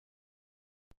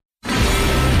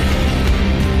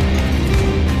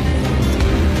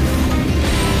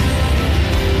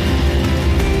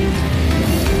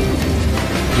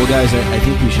guys, I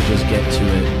think we should just get to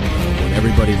it. What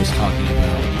everybody was talking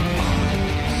about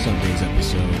on Sunday's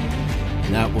episode,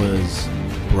 and that was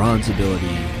Braun's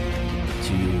ability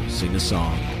to sing a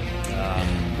song.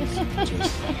 And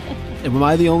just, am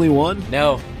I the only one?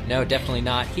 No, definitely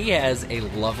not. He has a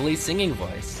lovely singing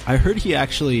voice. I heard he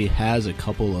actually has a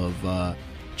couple of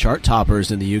chart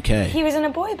toppers in the UK. He was in a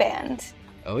boy band.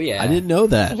 Oh yeah, I didn't know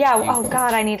that. Yeah. Oh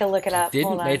God, I need to look it up.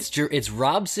 Hold on. It's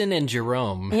Robson and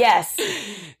Jerome. Yes.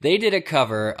 They did a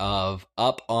cover of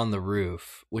 "Up on the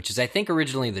Roof," which is, I think,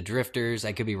 originally the Drifters.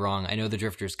 I could be wrong. I know the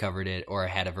Drifters covered it or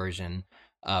had a version,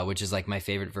 which is like my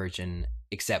favorite version,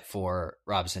 except for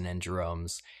Robson and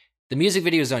Jerome's. The music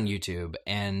video is on YouTube,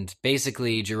 and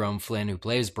basically Jerome Flynn, who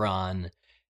plays Braun,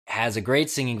 has a great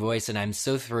singing voice, and I'm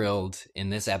so thrilled in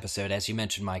this episode. As you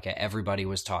mentioned, Micah, everybody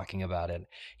was talking about it.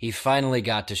 He finally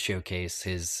got to showcase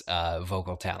his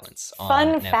vocal talents on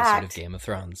an episode of Game of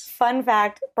Thrones. Fun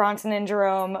fact, Bronson and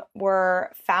Jerome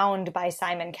were found by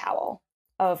Simon Cowell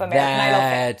of American Idol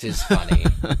fame. That is funny.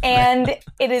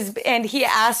 And he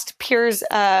asked Piers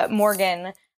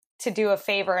Morgan to do a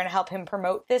favor and help him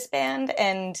promote this band,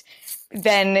 and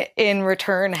then in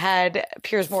return had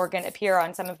Piers Morgan appear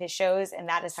on some of his shows, and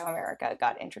that is how America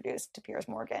got introduced to Piers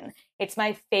Morgan. It's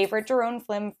my favorite Jerome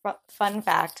Flynn fun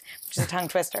fact, which is a tongue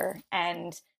twister,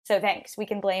 and so thanks. We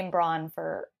can blame Braun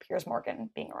for Piers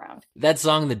Morgan being around. That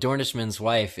song, "The Dornishman's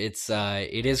Wife," it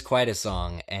is quite a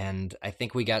song, and I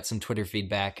think we got some Twitter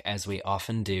feedback, as we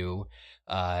often do,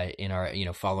 in our,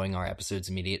 following our episode's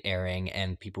immediate airing,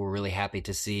 and people were really happy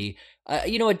to see,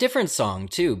 a different song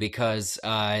too, because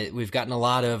we've gotten a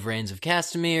lot of Reigns of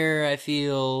Castamere, I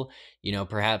feel,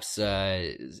 perhaps,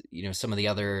 some of the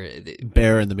other...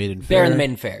 Bear and the Maiden Fair. Bear and the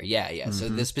Maiden Fair, yeah. Mm-hmm. So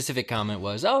the specific comment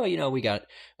was, we got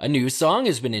a new song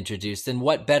has been introduced, and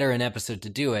what better an episode to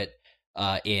do it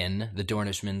in The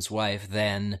Dornishman's Wife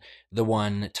than the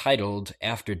one titled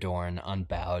After Dorn,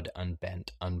 Unbowed,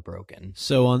 Unbent, Unbroken.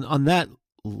 So on that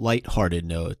lighthearted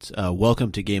note,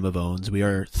 welcome to Game of Owns. We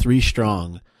are 3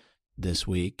 strong this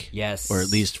week. Yes. Or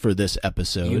at least for this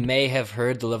episode. You may have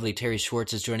heard the lovely Terry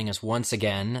Schwartz is joining us once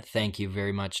again. Thank you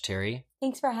very much, Terry.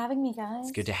 Thanks for having me, guys.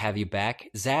 It's good to have you back.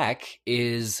 Zach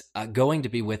is going to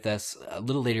be with us a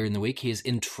little later in the week. He is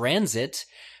in transit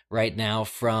right now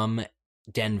from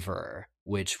Denver,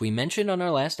 which we mentioned on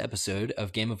our last episode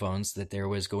of Game of Owns that there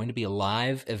was going to be a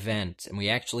live event, and we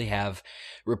actually have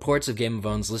reports of Game of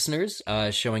Owns listeners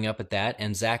showing up at that,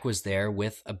 and Zach was there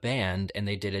with a band, and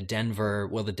they did a Denver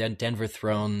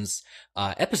Thrones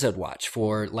episode watch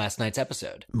for last night's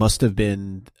episode. Must have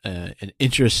been an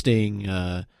interesting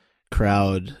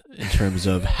crowd in terms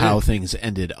of how things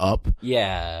ended up.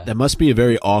 Yeah. That must be a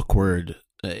very awkward...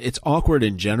 it's awkward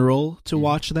in general to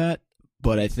watch that,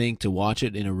 but I think to watch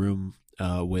it in a room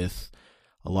with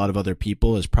a lot of other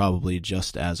people is probably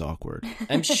just as awkward.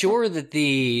 I'm sure that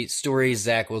the stories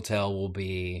Zach will tell will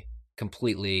be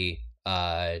completely,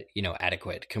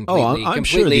 adequate. I'm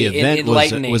sure the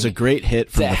event was a great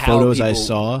hit from the photos I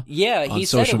saw. Yeah, on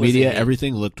social media.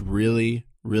 Everything looked really,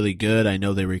 really good. I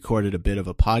know they recorded a bit of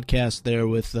a podcast there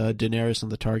with Daenerys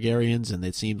and the Targaryens, and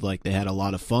it seemed like they had a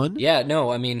lot of fun. Yeah, no,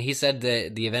 I mean, he said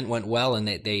that the event went well, and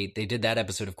they did that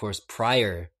episode, of course,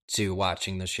 prior to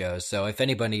watching the show. So if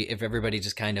everybody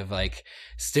just kind of like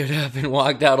stood up and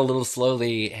walked out a little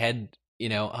slowly, head,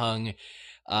 hung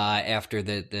after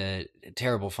the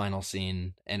terrible final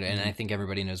scene. And I think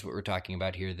everybody knows what we're talking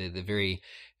about here. The very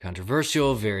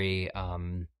controversial, very,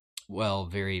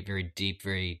 very, very deep,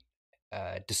 very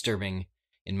disturbing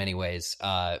in many ways,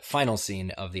 final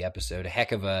scene of the episode. A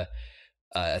heck of a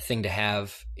thing to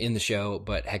have in the show,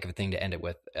 but heck of a thing to end it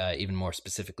with, even more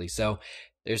specifically. So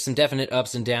there's some definite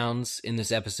ups and downs in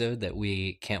this episode that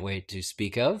we can't wait to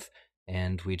speak of,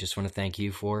 and we just want to thank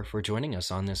you for joining us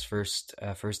on this first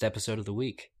episode of the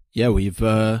week. Yeah, we've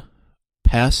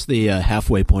past the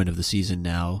halfway point of the season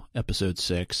now, episode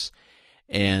 6,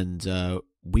 and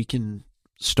we can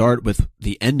start with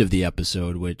the end of the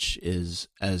episode, which is,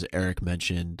 as Eric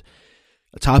mentioned,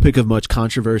 a topic of much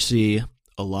controversy.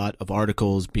 A lot of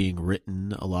articles being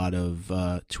written, a lot of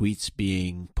tweets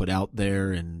being put out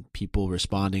there, and people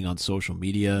responding on social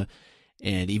media.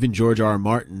 And even George R. R.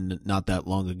 Martin, not that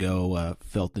long ago,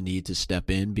 felt the need to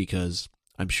step in because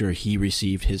I'm sure he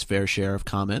received his fair share of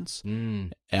comments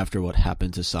after what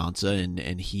happened to Sansa.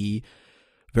 And he,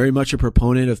 very much a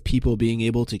proponent of people being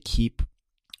able to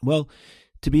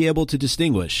to be able to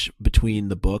distinguish between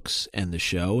the books and the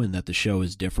show, and that the show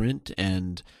is different.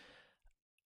 And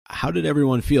how did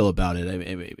everyone feel about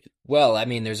it? Well, I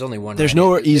mean, there's only one. There's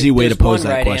no easy way to pose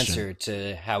that question. Answer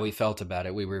to how we felt about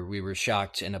it. We were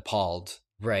shocked and appalled,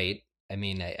 right? I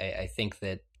mean, I think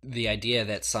that the idea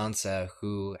that Sansa,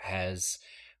 who has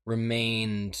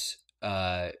remained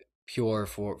pure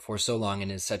for so long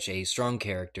and is such a strong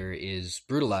character, is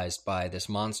brutalized by this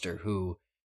monster who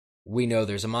we know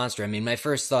there's a monster. I mean, my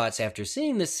first thoughts after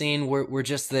seeing this scene were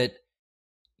just that,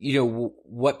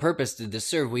 what purpose did this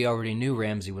serve? We already knew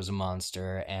Ramsay was a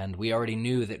monster, and we already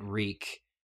knew that Reek,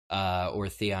 or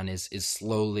Theon, is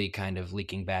slowly kind of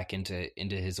leaking back into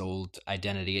his old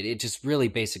identity. It just really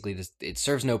basically it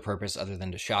serves no purpose other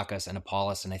than to shock us and appall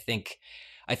us. And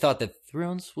I thought that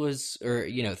Thrones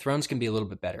Thrones can be a little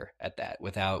bit better at that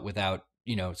without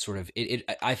sort of it.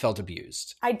 I felt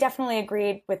abused. I definitely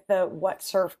agreed with the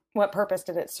what purpose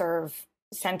did it serve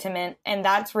sentiment, and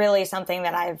that's really something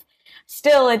that I've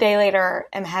still a day later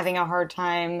am having a hard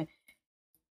time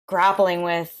grappling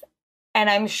with. And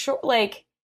I'm sure, like,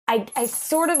 I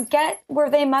sort of get where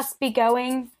they must be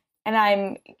going, and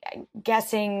I'm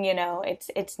guessing,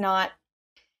 it's not,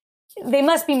 they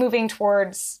must be moving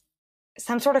towards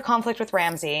some sort of conflict with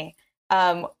Ramsay,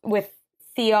 with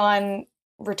Theon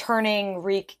returning,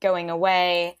 Reek going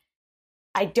away.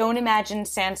 I don't imagine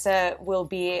Sansa will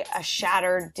be a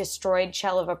shattered, destroyed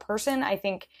shell of a person. I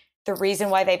think the reason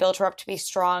why they built her up to be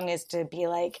strong is to be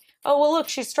like, oh, well, look,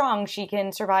 she's strong. She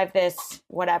can survive this,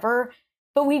 whatever.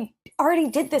 But we already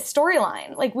did this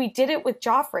storyline. Like, we did it with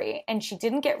Joffrey, and she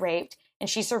didn't get raped, and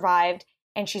she survived,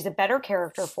 and she's a better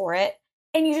character for it.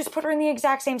 And you just put her in the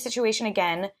exact same situation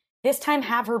again. This time,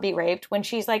 have her be raped when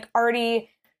she's, like, already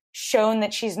shown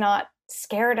that she's not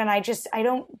scared. And I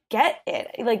don't get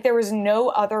it. Like, there was no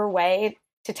other way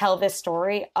to tell this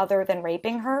story other than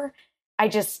raping her.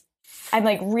 I'm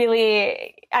like,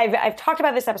 really, I've talked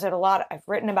about this episode a lot. I've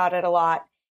written about it a lot,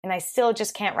 and I still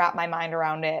just can't wrap my mind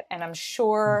around it. And I'm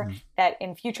sure that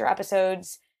in future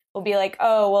episodes we'll be like,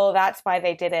 oh, well, that's why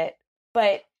they did it.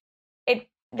 But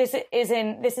this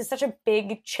is such a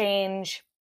big change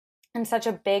and such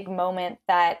a big moment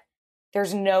that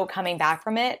there's no coming back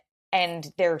from it,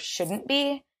 and there shouldn't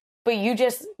be. But you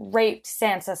just raped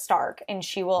Sansa Stark, and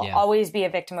she will always be a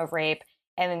victim of rape.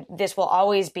 And this will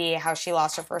always be how she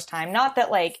lost her first time. Not that,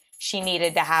 like, she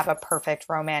needed to have a perfect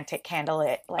romantic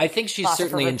candlelit. Like, I think she's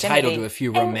certainly entitled to a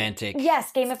few romantic. And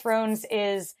yes, Game of Thrones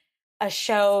is a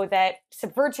show that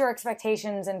subverts your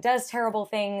expectations and does terrible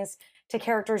things to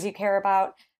characters you care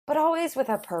about, but always with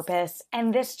a purpose.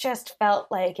 And this just felt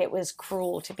like it was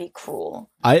cruel to be cruel.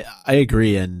 I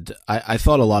agree. And I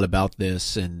thought a lot about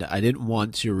this, and I didn't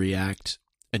want to react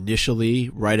initially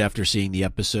right after seeing the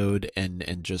episode and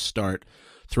just start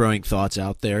throwing thoughts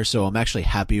out there. So I'm actually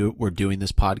happy we're doing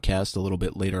this podcast a little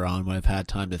bit later on when I've had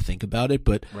time to think about it.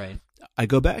 But I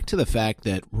go back to the fact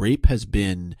that rape has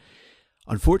been,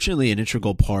 unfortunately, an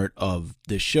integral part of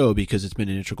this show, because it's been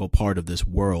an integral part of this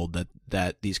world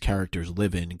that these characters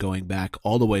live in, going back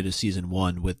all the way to season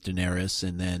 1 with Daenerys,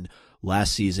 and then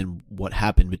last season what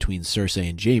happened between Cersei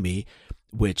and Jaime,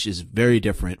 which is very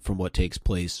different from what takes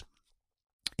place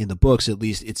in the books. At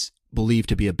least it's believed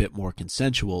to be a bit more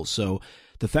consensual. So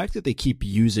the fact that they keep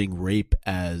using rape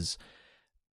as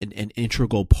an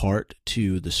integral part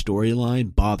to the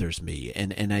storyline bothers me.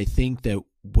 And I think that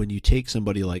when you take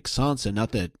somebody like Sansa,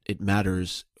 not that it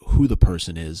matters who the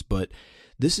person is, but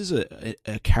this is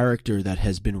a character that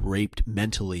has been raped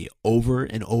mentally over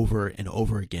and over and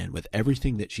over again with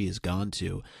everything that she has gone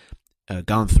through.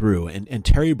 And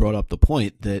Terry brought up the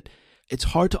point that it's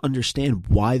hard to understand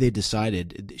why they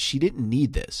decided she didn't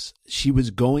need this. She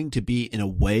was going to be, in a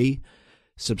way,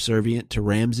 subservient to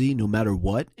Ramsay no matter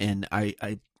what. And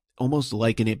I almost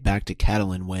liken it back to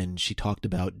Catelyn when she talked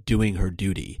about doing her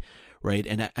duty, right?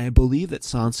 And I believe that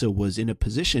Sansa was in a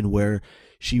position where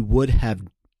she would have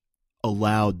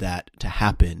allowed that to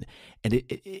happen. And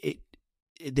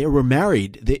they were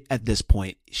married at this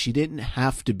point. She didn't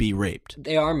have to be raped.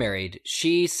 They are married.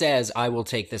 She says, I will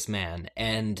take this man.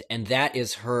 And that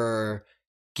is her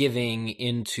giving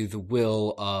into the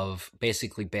will of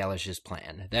basically Baelish's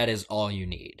plan. That is all you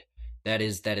need. That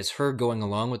is her going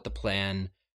along with the plan,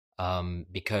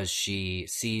 because she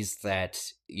sees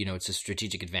that, it's a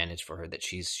strategic advantage for her, that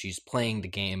she's playing the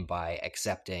game by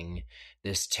accepting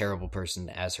this terrible person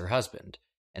as her husband.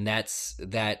 And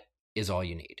that is all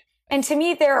you need. And to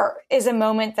me, there is a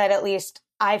moment that at least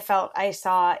I felt I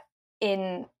saw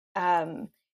in the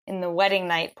wedding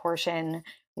night portion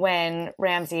when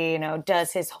Ramsay,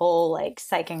 does his whole like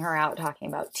psyching her out, talking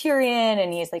about Tyrion,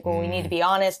 and he's like, well, we need to be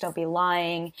honest, don't be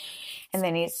lying. And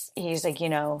then he's like,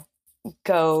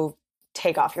 go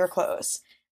take off your clothes.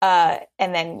 And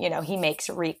then, he makes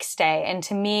Reek stay. And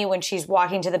to me, when she's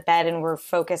walking to the bed and we're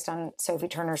focused on Sophie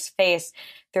Turner's face,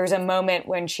 there's a moment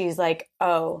when she's like,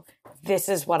 oh, this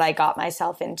is what I got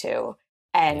myself into.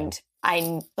 And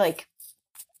I'm like,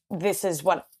 this is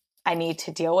what I need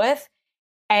to deal with.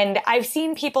 And I've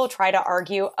seen people try to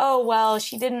argue, oh, well,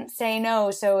 she didn't say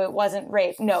no, so it wasn't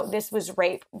rape. No, this was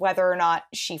rape, whether or not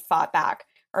she fought back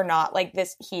or not. Like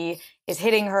this, he is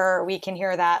hitting her. We can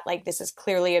hear that. Like, this is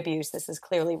clearly abuse. This is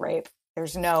clearly rape.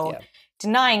 There's no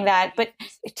denying that. But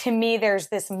to me, there's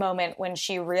this moment when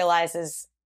she realizes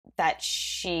that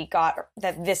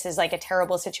that this is like a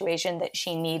terrible situation that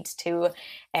she needs to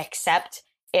accept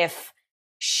if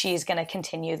she's going to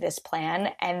continue this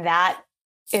plan. And that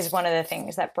is one of the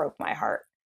things that broke my heart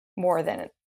more than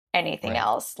anything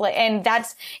else. Like, and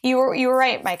that's, you were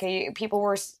right, Micah.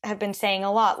 People have been saying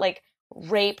a lot, like,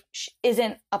 rape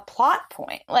isn't a plot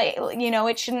point. Like, you know,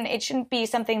 it shouldn't be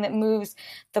something that moves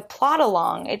the plot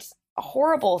along. It's a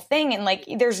horrible thing. And like,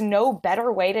 there's no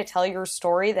better way to tell your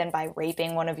story than by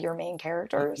raping one of your main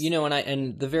characters. You know,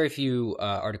 and the very few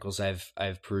articles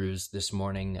I've perused this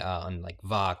morning on like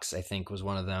Vox, I think was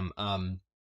one of them,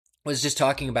 was just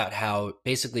talking about how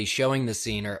basically showing the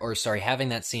scene or having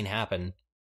that scene happen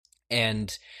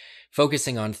and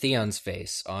focusing on Theon's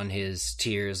face, on his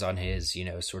tears, on his, you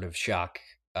know, sort of shock,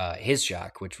 his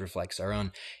shock, which reflects our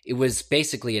own. It was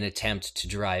basically an attempt to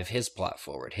drive his plot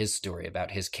forward, his story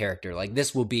about his character. Like,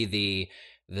 this will be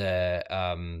the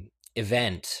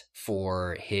event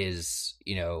for his,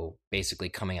 you know, basically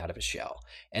coming out of his shell.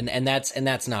 And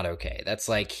that's not okay. That's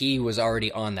like, he was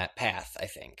already on that path, I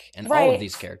think. And all of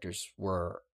these characters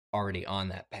were already on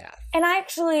that path. And I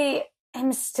actually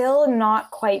am still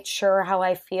not quite sure how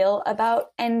I feel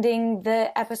about ending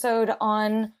the episode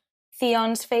on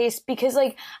Theon's face, because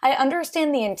like, I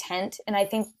understand the intent, and I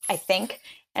think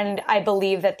and I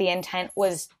believe that the intent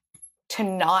was to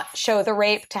not show the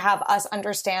rape, to have us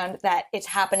understand that it's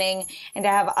happening, and to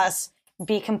have us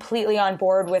be completely on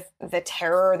board with the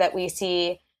terror that we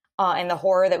see and the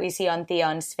horror that we see on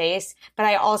Theon's face. But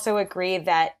I also agree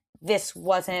that this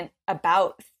wasn't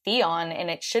about Theon,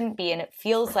 and it shouldn't be, and it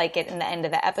feels like it in the end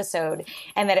of the episode,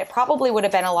 and that it probably would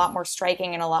have been a lot more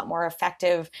striking and a lot more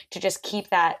effective to just keep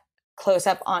that close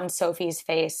up on Sophie's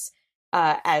face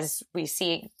as we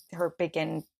see her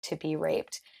begin to be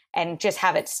raped, and just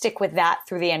have it stick with that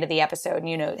through the end of the episode.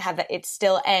 You know, have it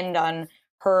still end on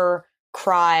her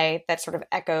cry that sort of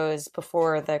echoes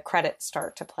before the credits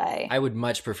start to play. I would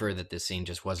much prefer that this scene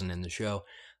just wasn't in the show.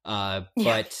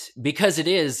 But because it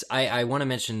is, I want to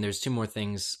mention, there's two more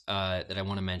things that I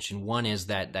want to mention. One is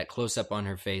that close up on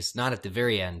her face, not at the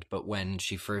very end, but when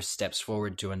she first steps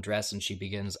forward to undress and she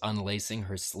begins unlacing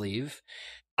her sleeve.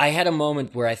 I had a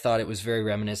moment where I thought it was very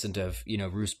reminiscent of, you know,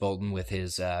 Roose Bolton with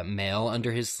his mail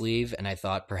under his sleeve, and I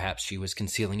thought perhaps she was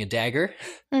concealing a dagger.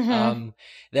 Mm-hmm.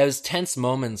 Those tense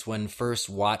moments when first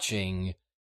watching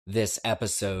this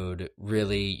episode,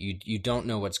 really, you don't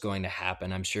know what's going to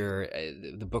happen. I'm sure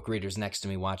the book readers next to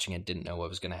me watching it didn't know what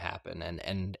was going to happen,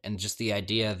 and just the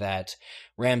idea that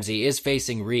Ramsay is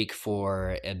facing Reek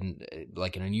for an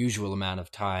unusual amount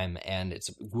of time, and it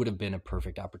would have been a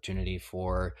perfect opportunity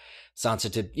for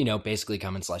Sansa to, you know, basically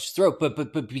come and slash his throat.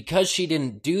 But because she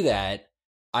didn't do that,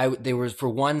 for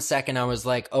 1 second I was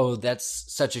like, oh, that's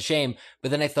such a shame. But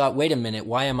then I thought, wait a minute,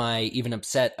 why am I even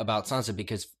upset about Sansa?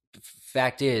 Because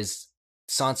fact is,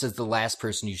 Sansa's the last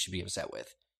person you should be upset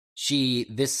with.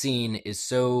 This scene is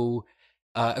so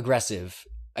aggressive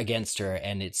against her,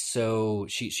 and it's so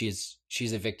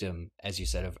she's a victim, as you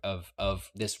said,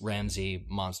 of this Ramsay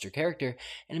monster character.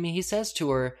 And I mean, he says to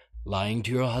her, lying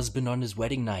to your husband on his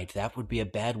wedding night, that would be a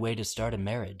bad way to start a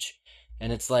marriage.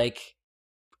 And it's like,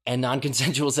 and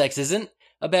non-consensual sex isn't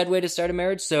a bad way to start a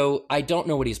marriage. So I don't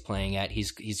know what he's playing at.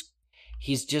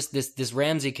 He's just this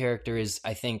Ramsay character is,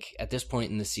 I think, at this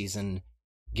point in the season,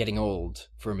 getting old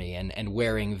for me, and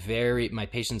wearing my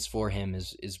patience for him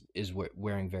is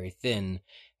wearing very thin.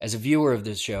 As a viewer of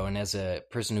this show, and as a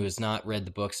person who has not read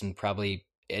the books and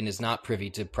is not privy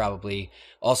to probably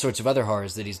all sorts of other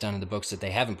horrors that he's done in the books that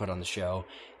they haven't put on the show,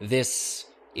 this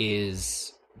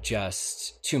is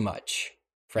just too much,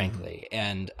 frankly,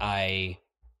 and I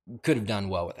could have done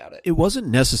well without it. It wasn't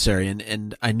necessary,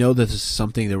 and I know that this is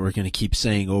something that we're going to keep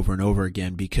saying over and over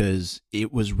again, because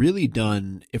it was really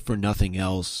done, if for nothing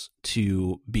else,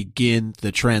 to begin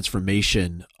the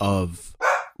transformation of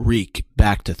Reek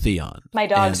back to Theon. My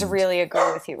dogs really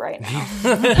agree with you right now.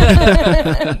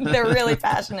 They're really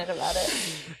passionate about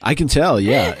it. I can tell,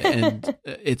 yeah. And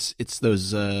it's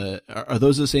those, are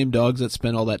those the same dogs that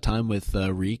spent all that time with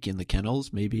Reek in the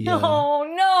kennels? Maybe? No.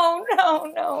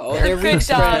 Oh, they're good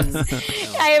dogs.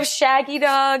 I have Shaggy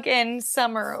Dog and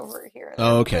Summer over here.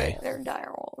 Okay. They're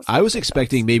dire wolves. I was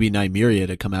expecting maybe Nymeria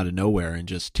to come out of nowhere and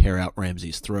just tear out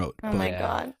Ramsay's throat. Oh my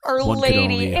God. Or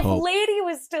Lady. If Lady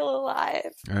was still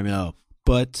alive. I know.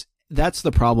 But that's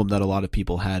the problem that a lot of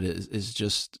people had is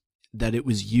just that it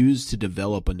was used to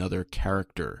develop another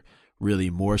character, really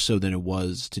more so than it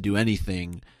was to do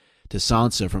anything to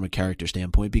Sansa from a character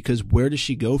standpoint, because where does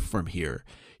she go from here?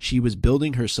 She was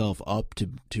building herself up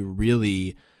to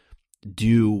really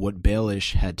do what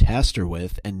Baelish had tasked her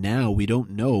with, and now we don't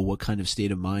know what kind of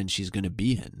state of mind she's going to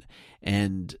be in.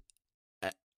 And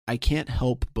I can't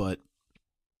help but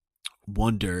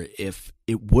wonder if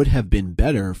it would have been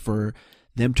better for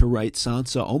them to write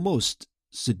Sansa almost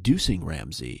seducing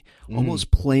Ramsay,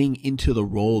 almost playing into the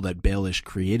role that Baelish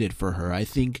created for her. I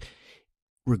think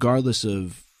regardless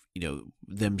of,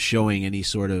 them showing any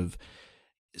sort of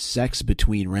sex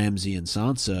between Ramsay and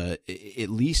Sansa, at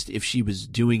least if she was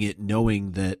doing it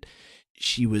knowing that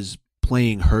she was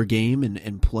playing her game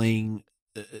and playing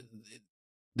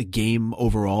the game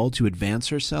overall to advance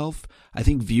herself, I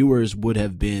think viewers would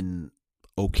have been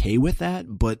okay with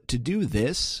that. But to do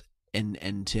this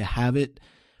and to have it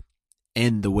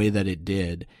end the way that it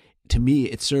did, to me,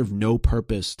 it served no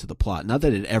purpose to the plot. Not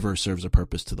that it ever serves a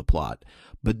purpose to the plot,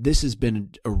 but this has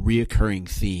been a reoccurring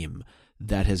theme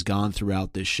that has gone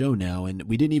throughout this show now. And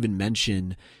we didn't even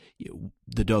mention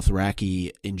the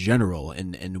Dothraki in general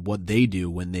and what they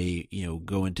do when they,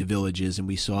 go into villages. And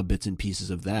we saw bits and pieces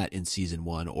of that in season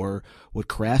 1, or what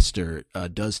Craster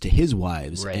does to his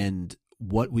wives, right, and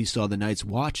what we saw the Night's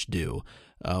Watch do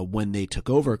when they took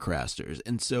over Craster's.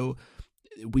 And so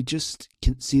we just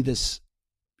can see this,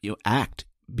 act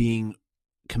being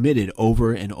committed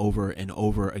over and over and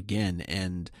over again.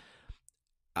 And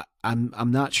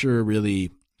I'm not sure really.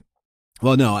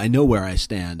 Well, no, I know where I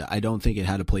stand. I don't think it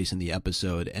had a place in the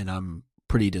episode, and I'm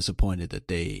pretty disappointed that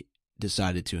they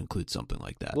decided to include something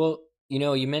like that. Well,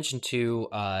 you mentioned too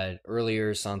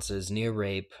earlier Sansa's near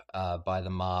rape by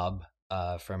the mob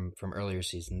from earlier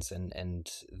seasons, and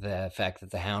the fact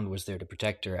that the Hound was there to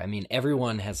protect her. I mean,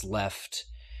 everyone has left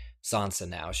Sansa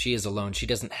now. She is alone. She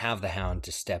doesn't have the Hound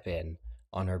to step in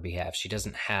on her behalf. She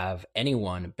doesn't have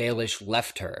anyone. Baelish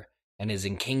left her and is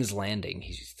in King's Landing.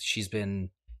 She's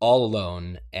been all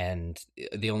alone, and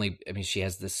she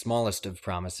has the smallest of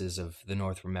promises of the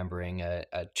North remembering, a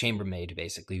chambermaid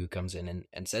basically who comes in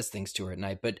and says things to her at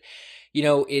night. But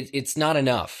it's not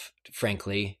enough,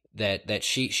 frankly, that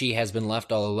she has been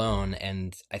left all alone.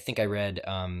 And I think I read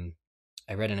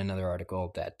in another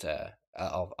article that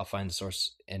I'll find the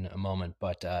source in a moment,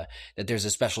 but that there's a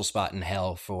special spot in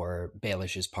hell for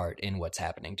Baelish's part in what's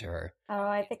happening to her. Oh,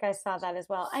 I think I saw that as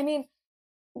well. I mean,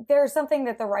 there's something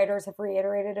that the writers have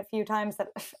reiterated a few times that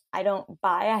I don't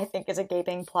buy, I think is a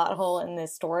gaping plot hole in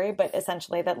this story, but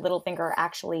essentially that Littlefinger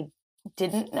actually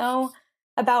didn't know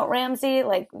about Ramsay.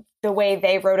 Like, the way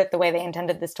they wrote it, the way they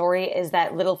intended the story, is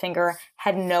that Littlefinger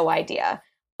had no idea,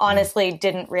 honestly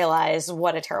didn't realize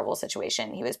what a terrible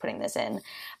situation he was putting this in.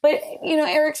 But,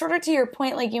 Eric, sort of to your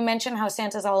point, like you mentioned how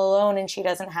Sansa's all alone and she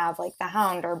doesn't have like the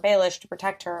Hound or Baelish to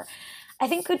protect her. I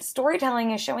think good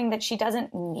storytelling is showing that she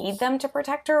doesn't need them to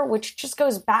protect her, which just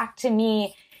goes back to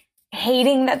me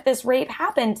hating that this rape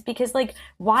happened, because like,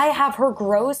 why have her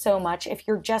grow so much if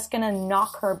you're just going to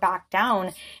knock her back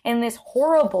down in this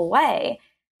horrible way?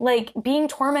 Like, being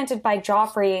tormented by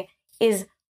Joffrey is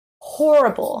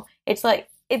horrible. It's like,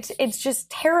 it's just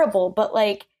terrible, but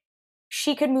like,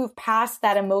 she could move past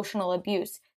that emotional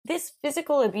abuse. This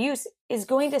physical abuse is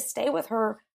going to stay with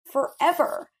her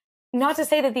forever. Not to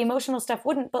say that the emotional stuff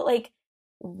wouldn't, but like,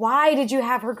 why did you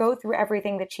have her go through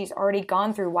everything that she's already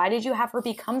gone through? Why did you have her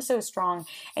become so strong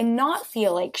and not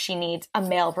feel like she needs a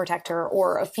male protector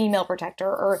or a female protector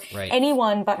or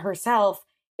anyone but herself,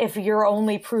 if you're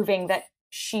only proving that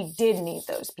she did need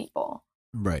those people?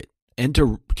 Right. And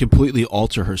to completely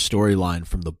alter her storyline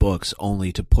from the books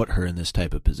only to put her in this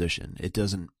type of position. It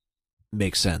doesn't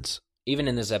make sense. Even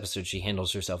in this episode, she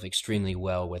handles herself extremely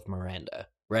well with Miranda,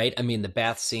 right? I mean, the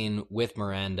bath scene with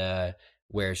Miranda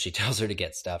where she tells her to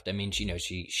get stuffed. I mean,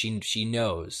 she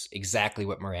knows exactly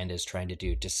what Miranda is trying to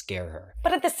do to scare her.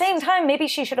 But at the same time, maybe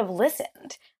she should have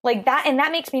listened. Like that, and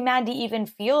that makes me mad to even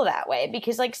feel that way,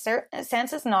 because like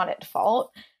Sansa's not at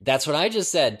fault. That's what I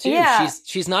just said too. Yeah.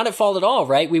 She's not at fault at all,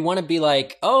 right? We want to be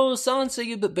like, oh,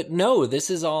 Sansa, but no, this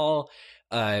is all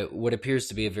what appears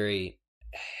to be a very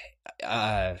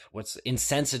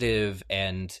insensitive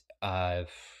and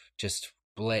just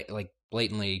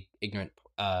blatantly ignorant.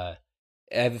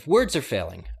 Words are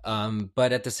failing,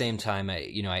 but at the same time,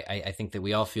 I think that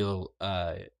we all feel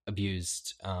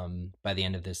abused by the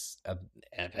end of this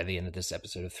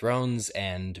episode of Thrones,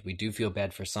 and we do feel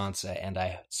bad for Sansa. And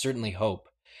I certainly hope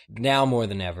now more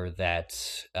than ever that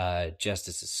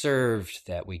justice is served,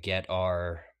 that we get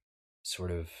our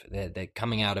sort of that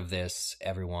coming out of this,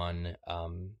 everyone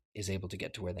is able to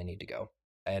get to where they need to go.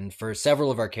 And for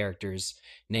several of our characters,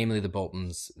 namely the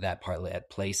Boltons, that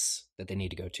place that they need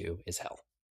to go to is hell.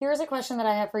 Here's a question that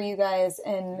I have for you guys,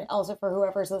 and also for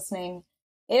whoever's listening.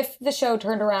 If the show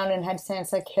turned around and had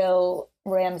Sansa kill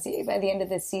Ramsay by the end of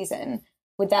this season,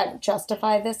 would that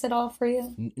justify this at all for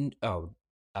you?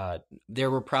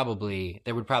 There would probably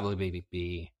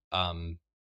be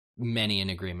many in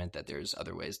agreement that there's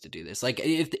other ways to do this. Like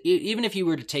even if you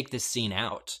were to take this scene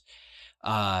out,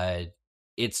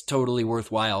 it's totally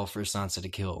worthwhile for Sansa to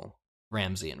kill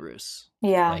Ramsay and Roose.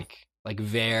 Yeah, like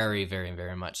very, very,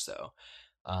 very much so.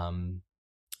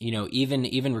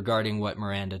 Even regarding what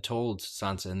Miranda told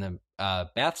Sansa in the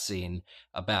bath scene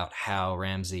about how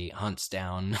Ramsay hunted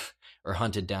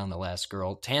down the last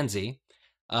girl, Tansy,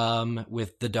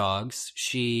 with the dogs.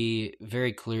 She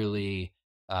very clearly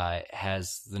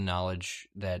has the knowledge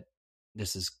that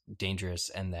this is dangerous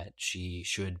and that she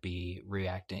should be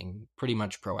reacting pretty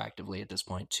much proactively at this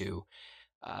point to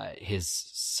his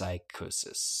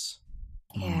psychosis.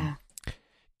 Yeah.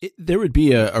 There would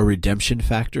be a redemption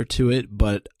factor to it,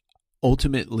 but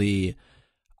ultimately,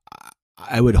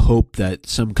 I would hope that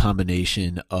some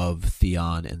combination of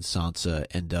Theon and Sansa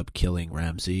end up killing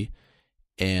Ramsay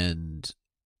and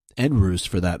Roose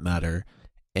for that matter,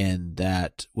 and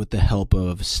that with the help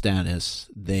of Stannis,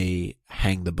 they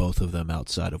hang the both of them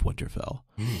outside of Winterfell.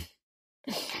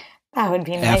 That would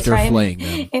be nice, after right? flaying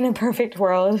them. In a perfect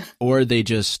world. Or they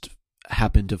just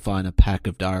happen to find a pack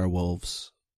of dire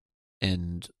wolves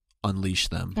and unleash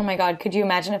them. Oh my god, could you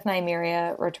imagine if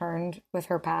Nymeria returned with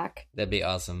her pack? That'd be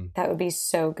awesome. That would be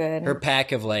so good. Her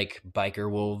pack of like biker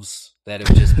wolves that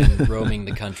have just been roaming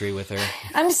the country with her.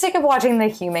 I'm sick of watching the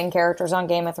human characters on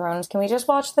Game of Thrones. Can we just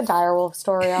watch the direwolf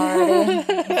story already?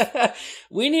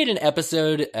 We need an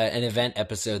episode, an event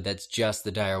episode that's just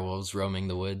the direwolves roaming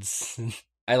the woods.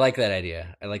 I like that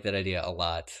idea. I like that idea a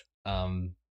lot.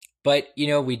 But,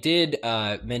 we did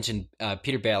mention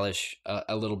Peter Baelish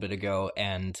a little bit ago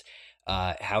and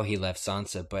how he left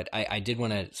Sansa. But I did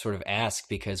want to sort of ask,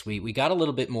 because we got a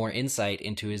little bit more insight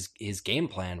into his game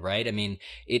plan, right? I mean,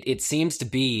 it seems to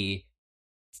be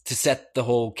to set the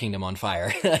whole kingdom on fire.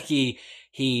 He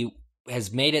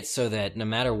has made it so that no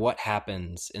matter what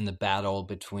happens in the battle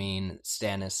between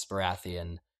Stannis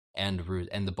Baratheon and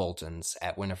the Boltons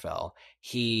at Winterfell,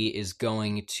 he is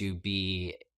going to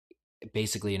be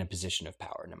basically in a position of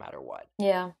power no matter what.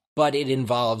 Yeah. But it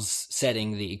involves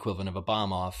setting the equivalent of a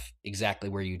bomb off exactly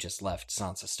where you just left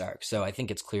Sansa Stark. So I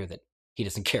think it's clear that he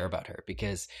doesn't care about her,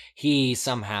 because he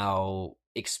somehow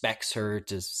expects her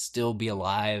to still be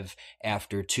alive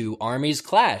after two armies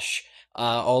clash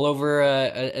all over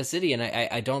a city. And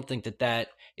I don't think that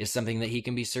is something that he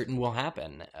can be certain will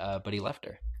happen. But he left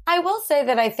her. I will say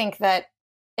that I think that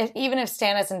even if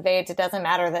Stannis invades, it doesn't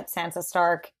matter that Sansa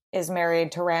Stark is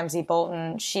married to Ramsay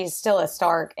Bolton. She's still a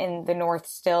Stark, and the North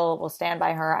still will stand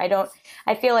by her.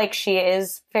 I feel like she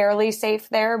is fairly safe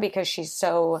there because she's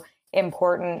so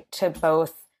important to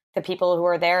both the people who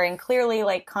are there, and clearly,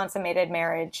 like, consummated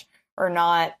marriage or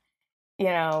not,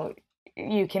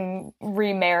 you can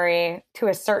remarry to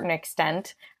a certain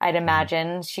extent. I'd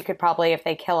imagine she could probably, if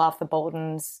they kill off the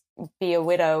Boltons, be a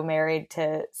widow married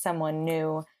to someone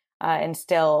new. And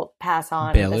still pass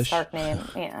on the Stark name.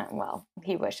 Yeah, well,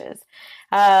 he wishes.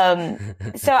 So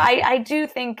I do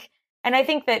think, and I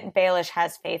think that Baelish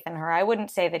has faith in her. I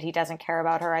wouldn't say that he doesn't care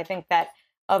about her. I think that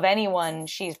of anyone,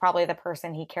 she's probably the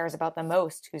person he cares about the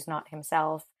most, who's not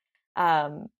himself.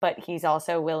 But he's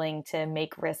also willing to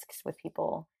make risks with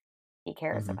people he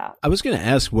cares about. I was going to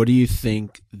ask, what do you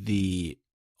think the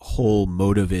whole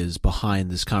motive is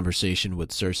behind this conversation with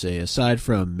Cersei, aside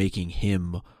from making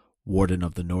him Warden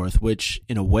of the North, which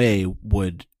in a way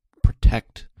would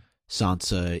protect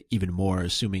Sansa even more,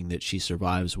 assuming that she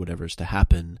survives whatever's to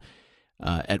happen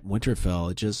at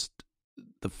Winterfell. Just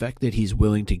the fact that he's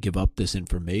willing to give up this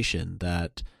information,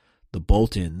 that the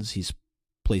Boltons, he's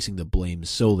placing the blame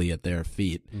solely at their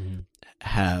feet,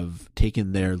 have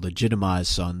taken their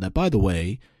legitimized son, that, by the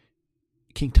way,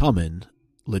 King Tommen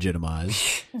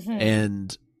legitimized,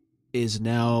 and is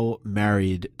now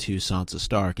married to Sansa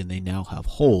Stark, and they now have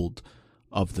hold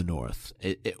of the North.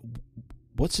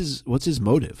 What's his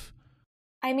motive?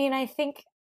 I mean, I think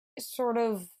sort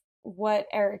of what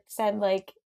Eric said,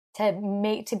 like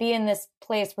to be in this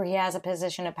place where he has a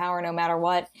position of power no matter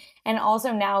what, and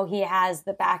also now he has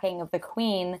the backing of the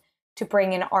Queen to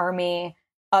bring an army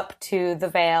up to the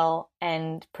Vale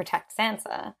and protect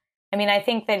Sansa. I mean, I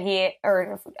think that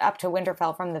or up to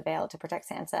Winterfell from the Vale to protect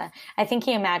Sansa. I think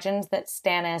he imagines that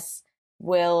Stannis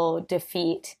will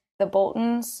defeat the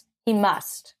Boltons. He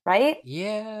must, right?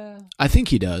 Yeah. I think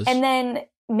he does. And then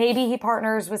maybe he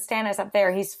partners with Stannis up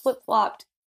there. He's flip-flopped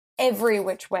every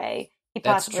which way he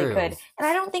possibly That's true. could. And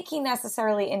I don't think he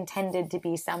necessarily intended to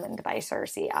be summoned by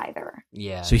Cersei either.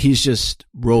 Yeah. So he's just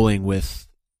rolling with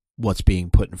what's being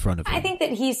put in front of him. I think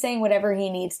that he's saying whatever he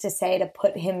needs to say to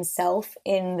put himself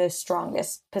in the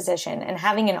strongest position. And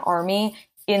having an army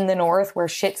in the north where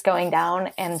shit's going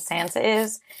down and Sansa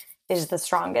is the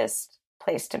strongest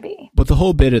place to be. But the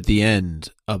whole bit at the end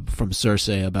from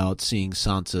Cersei about seeing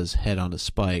Sansa's head on a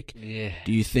spike, Yeah.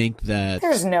 do you think that...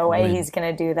 There's no way he's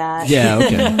going to do that. Yeah,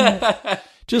 okay.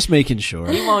 Just making sure.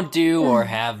 He won't do or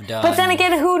have done. But then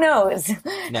again, who knows?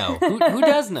 No, who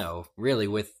does know? Really,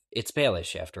 with it's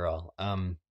Baelish after all.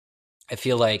 I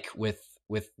feel like with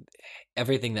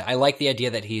everything that I like the idea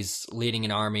that he's leading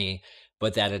an army,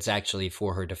 but that it's actually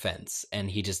for her defense, and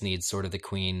he just needs sort of the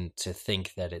queen to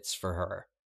think that it's for her.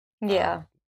 Yeah.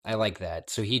 I like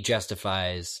that. So he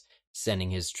justifies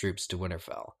sending his troops to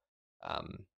Winterfell.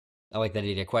 I like that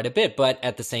idea quite a bit, but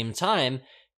at the same time,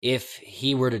 if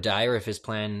he were to die or if his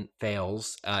plan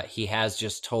fails, he has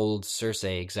just told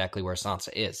Cersei exactly where Sansa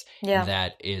is. Yeah. And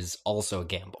that is also a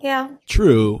gamble. Yeah.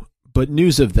 True, but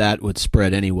news of that would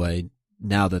spread anyway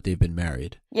now that they've been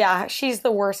married. Yeah, she's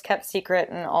the worst kept secret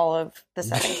in all of the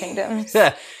Seven Kingdoms.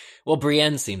 Well,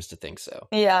 Brienne seems to think so.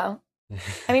 Yeah.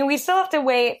 I mean, we still have to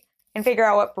wait and figure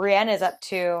out what Brienne is up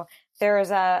to. There's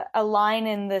a line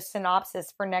in the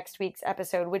synopsis for next week's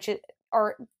episode, which is,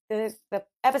 or the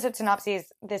episode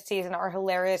synopses this season are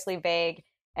hilariously vague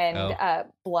and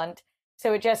blunt.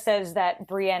 So it just says that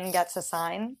Brienne gets a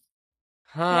sign.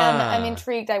 Huh. And I'm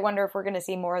intrigued. I wonder if we're going to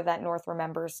see more of that North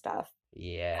Remembers stuff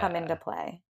come into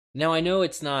play. Now, I know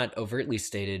it's not overtly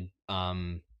stated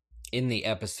in the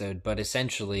episode, but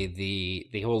essentially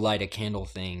the whole light a candle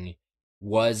thing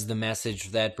was the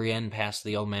message that Brienne passed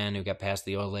the old man who got past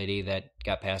the old lady that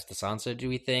got past the Sansa, do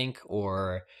we think?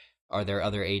 Or are there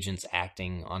other agents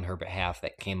acting on her behalf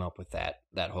that came up with that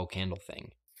whole candle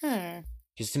thing?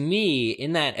 Because to me,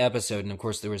 in that episode, and of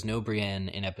course there was no Brienne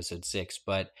in episode 6,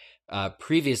 but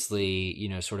previously,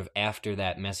 sort of after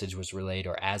that message was relayed,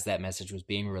 or as that message was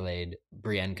being relayed,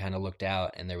 Brienne kind of looked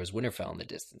out and there was Winterfell in the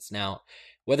distance. Now,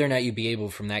 whether or not you'd be able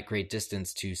from that great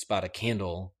distance to spot a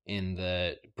candle in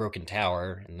the broken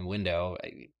tower in the window,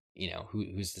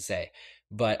 who's to say?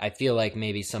 But I feel like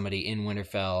maybe somebody in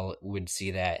Winterfell would see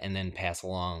that and then pass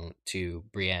along to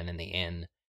Brienne in the inn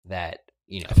that,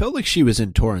 I felt like she was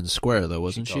in Torrens Square, though,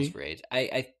 wasn't she?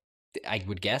 I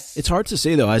would guess. It's hard to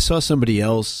say, though. I saw somebody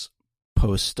else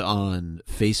post on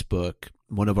Facebook,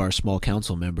 one of our small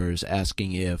council members,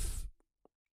 asking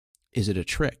is it a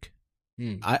trick?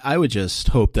 I would just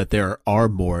hope that there are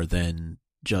more than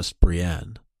just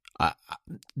Brienne.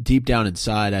 Deep down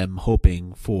inside, I'm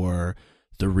hoping for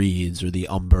the Reeds or the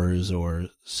Umbers or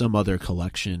some other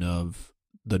collection of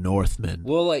the Northmen.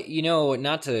 Well,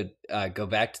 not to go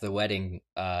back to the wedding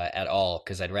at all,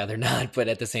 because I'd rather not, but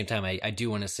at the same time, I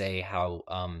do want to say how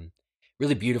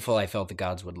really beautiful I felt the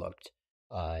Godswood looked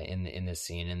in this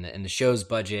scene. And the show's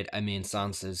budget, I mean,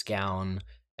 Sansa's gown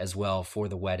as well for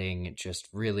the wedding just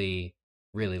really,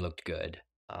 really looked good.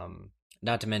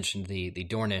 Not to mention the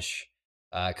Dornish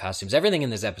costumes. Everything in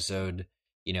this episode,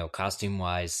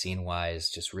 costume-wise,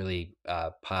 scene-wise, just really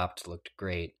popped, looked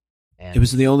great. And it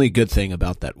was the only good thing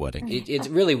about that wedding. It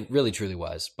really, really, truly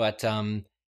was. But,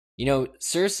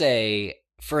 Cersei,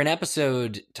 for an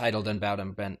episode titled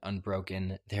Unbound,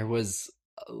 Unbroken, there was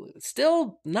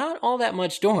still not all that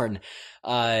much Dorne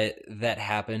that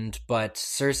happened, but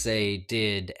Cersei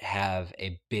did have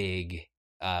a big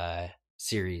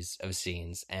series of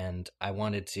scenes, and I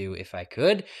wanted to, if I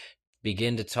could,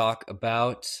 begin to talk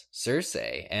about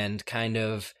Cersei and kind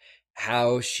of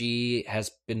how she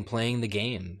has been playing the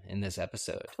game in this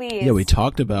episode. Please. Yeah, we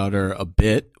talked about her a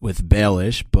bit with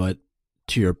Baelish, but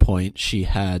to your point, she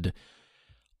had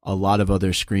a lot of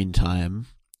other screen time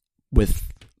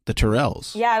with the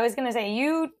Tyrells. Yeah, I was going to say,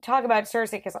 you talk about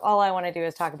Cersei because all I want to do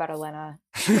is talk about Olenna.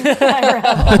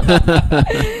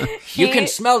 You can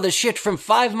smell the shit from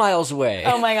 5 miles away.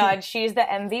 Oh my God, she's the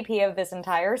MVP of this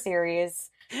entire series.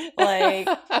 Like,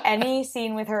 any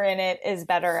scene with her in it is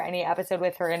better. Any episode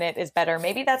with her in it is better.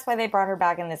 Maybe that's why they brought her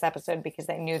back in this episode, because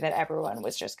they knew that everyone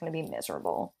was just going to be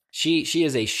miserable. She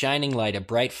is a shining light, a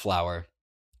bright flower,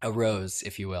 a rose,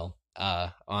 if you will,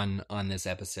 on this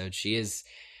episode. She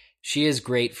is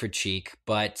great for cheek,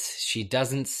 but she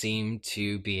doesn't seem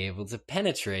to be able to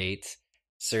penetrate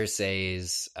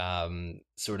Cersei's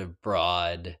sort of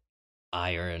broad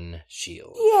iron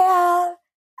shield. Yeah.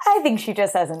 I think she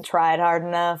just hasn't tried hard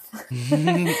enough.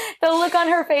 The look on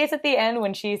her face at the end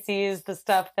when she sees the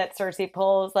stuff that Cersei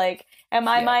pulls, like, in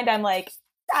my mind, I'm like,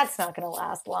 that's not going to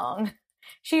last long.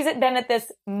 she's been at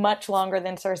this much longer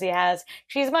than Cersei has.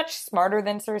 She's much smarter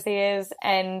than Cersei is.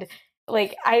 And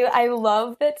like, I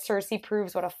love that Cersei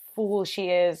proves what a fool she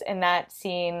is in that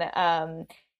scene,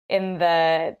 in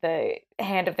the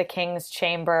Hand of the King's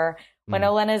chamber, when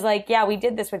Olenna's like, yeah, we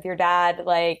did this with your dad.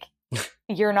 Like,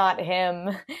 you're not him.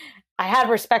 I had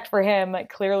respect for him.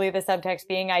 Clearly the subtext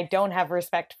being, I don't have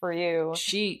respect for you.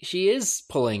 She is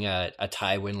pulling a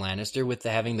Tywin Lannister with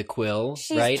having the quill,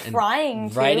 she's right? Trying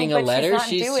and to, writing a letter.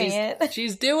 She's not doing it.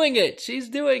 She's doing it. She's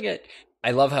doing it. I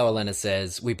love how Olenna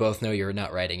says, we both know you're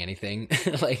not writing anything.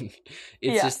 Like,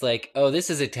 it's just like, oh,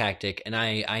 this is a tactic, and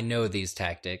I know these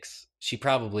tactics. She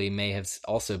probably may have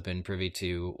also been privy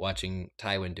to watching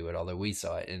Tywin do it, although we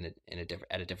saw it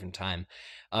at a different time.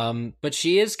 But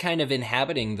she is kind of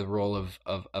inhabiting the role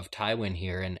of Tywin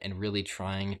here, and really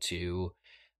trying to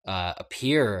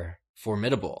appear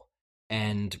formidable.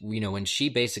 And when she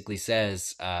basically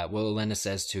says, Olenna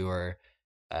says to her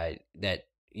that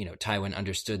Tywin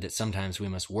understood that sometimes we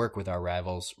must work with our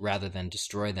rivals rather than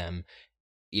destroy them.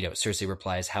 Cersei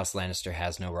replies, House Lannister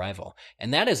has no rival.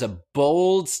 And that is a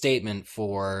bold statement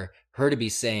for her to be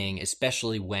saying,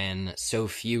 especially when so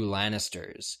few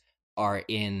Lannisters are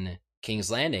in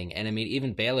King's Landing. And I mean,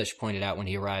 even Baelish pointed out when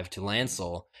he arrived to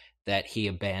Lancel that he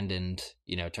abandoned,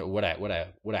 to what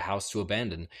a house to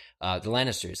abandon. The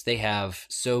Lannisters, they have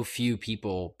so few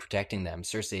people protecting them.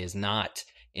 Cersei is not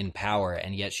in power,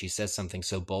 and yet she says something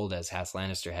so bold as House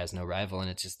Lannister has no rival. And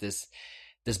it's just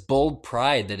this bold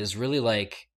pride that is really,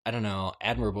 like, I don't know,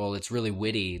 admirable. It's really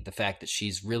witty, the fact that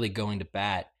she's really going to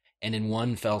bat, and in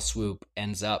one fell swoop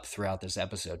ends up throughout this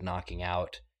episode knocking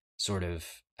out sort of,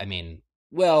 I mean,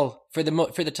 well, for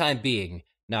the time being,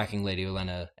 knocking Lady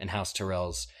Olenna and House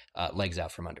Tyrell's legs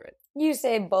out from under it. You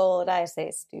say bold, I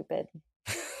say stupid.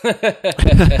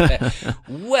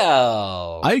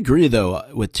 Well, I agree though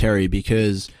with Terry,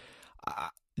 because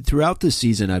throughout this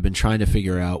season I've been trying to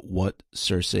figure out what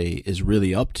Cersei is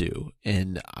really up to,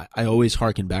 and I always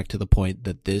harken back to the point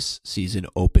that this season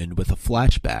opened with a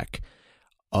flashback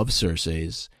of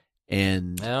Cersei's,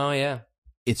 and oh yeah,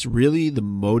 it's really the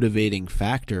motivating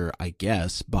factor, I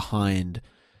guess, behind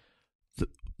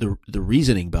the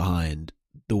reasoning behind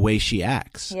the way she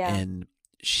acts. Yeah. And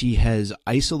she has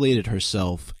isolated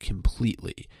herself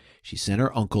completely. She sent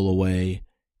her uncle away.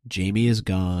 Jaime is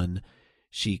gone.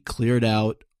 She cleared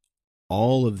out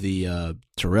all of the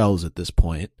Tyrells at this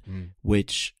point,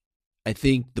 which I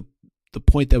think the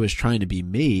point that was trying to be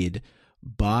made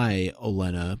by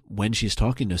Olenna when she's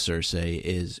talking to Cersei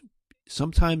is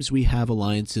sometimes we have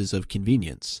alliances of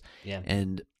convenience. Yeah.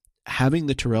 And having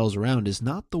the Tyrells around is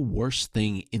not the worst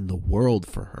thing in the world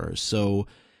for her. So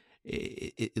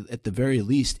at the very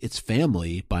least, it's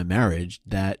family by marriage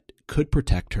that could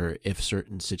protect her if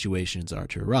certain situations are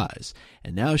to arise.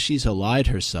 And now she's allied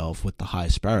herself with the High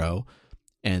Sparrow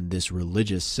and this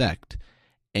religious sect,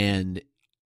 and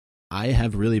I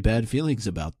have really bad feelings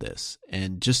about this.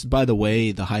 And just by the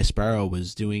way the High Sparrow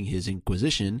was doing his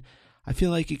inquisition, I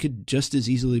feel like it could just as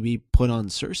easily be put on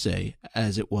Cersei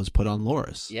as it was put on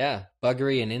Loras. Yeah,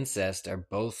 buggery and incest are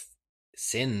both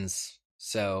sins,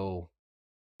 so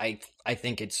I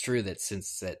think it's true that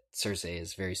Cersei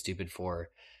is very stupid for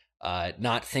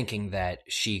not thinking that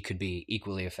she could be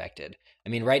equally affected. I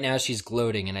mean, right now she's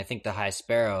gloating, and I think the High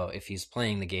Sparrow, if he's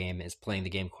playing the game, is playing the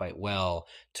game quite well,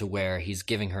 to where he's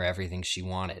giving her everything she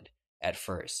wanted at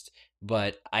first.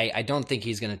 But I don't think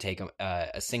he's going to take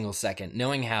a single second,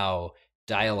 knowing how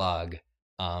dialogue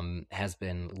has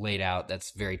been laid out. That's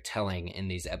very telling in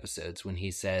these episodes when he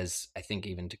says, I think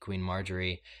even to Queen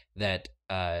Marjorie, that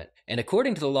and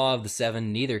according to the law of the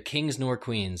Seven, neither kings nor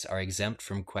queens are exempt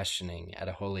from questioning at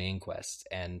a holy inquest.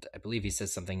 And I believe he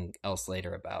says something else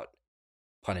later about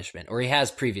punishment, or he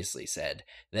has previously said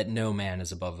that no man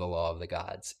is above the law of the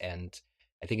gods. And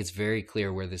I think it's very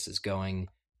clear where this is going,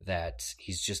 that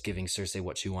he's just giving Cersei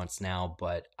what she wants now,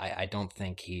 but I don't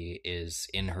think he is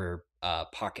in her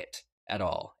pocket at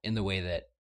all in the way that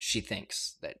she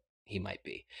thinks that he might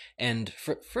be. And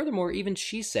furthermore, even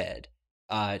she said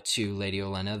to Lady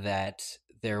Olenna that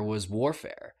there was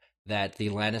warfare, that the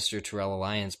Lannister-Tyrell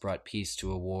alliance brought peace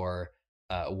to a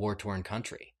war-torn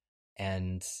country.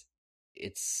 And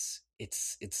it's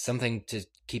something to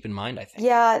keep in mind, I think.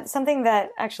 Yeah, something that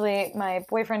actually my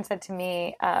boyfriend said to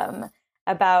me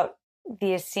about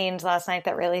these scenes last night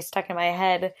that really stuck in my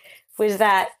head was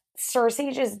that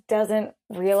Cersei just doesn't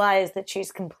realize that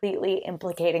she's completely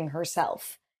implicating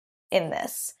herself in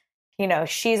this. You know,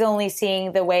 she's only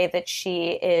seeing the way that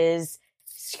she is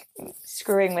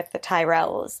screwing with the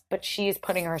Tyrells, but she's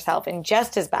putting herself in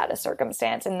just as bad a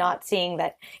circumstance and not seeing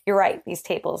that, you're right, these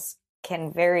tables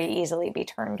can very easily be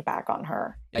turned back on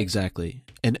her. Exactly.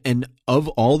 And of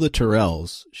all the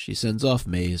Tyrells, she sends off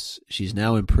Mace. She's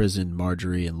now imprisoned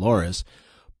Marjorie and Loras.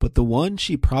 But the one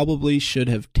she probably should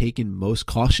have taken most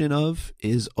caution of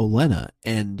is Olenna.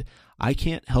 And I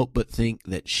can't help but think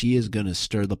that she is going to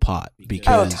stir the pot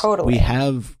because totally. We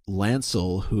have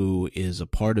Lancel, who is a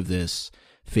part of this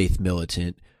faith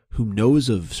militant, who knows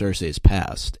of Cersei's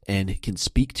past and can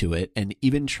speak to it, and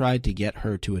even tried to get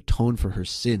her to atone for her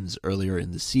sins earlier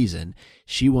in the season.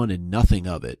 She wanted nothing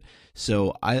of it.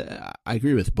 So I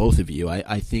agree with both of you.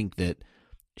 I think that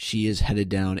she is headed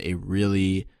down a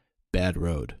really bad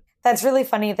road. That's really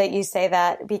funny that you say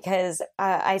that because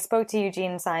I spoke to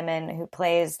Eugene Simon, who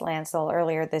plays Lancel,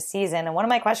 earlier this season. And one of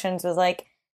my questions was like,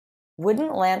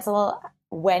 wouldn't Lancel,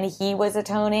 when he was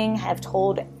atoning, have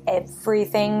told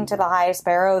everything to the High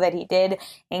Sparrow that he did,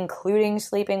 including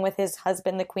sleeping with his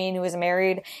husband, the Queen, who was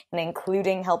married, and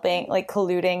including helping, like,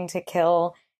 colluding to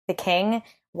kill the king?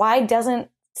 Why doesn't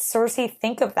Cersei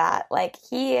think of that? Like,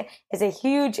 he is a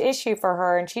huge issue for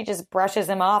her, and she just brushes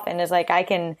him off and is like, I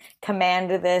can command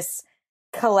this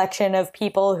collection of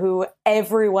people who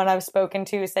everyone I've spoken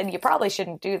to said, you probably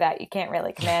shouldn't do that. You can't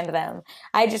really command them.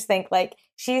 I just think, like,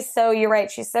 you're right.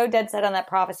 She's so dead set on that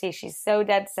prophecy. She's so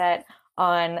dead set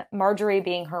on Marjorie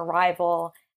being her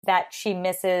rival that she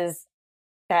misses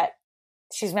that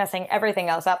she's messing everything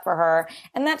else up for her.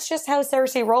 And that's just how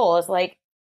Cersei rolls. Like,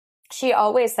 she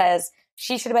always says,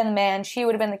 she should have been the man. She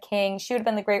would have been the king. She would have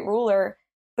been the great ruler,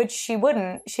 but she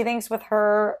wouldn't. She thinks with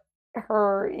her,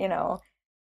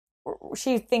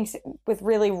 she thinks with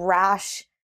really rash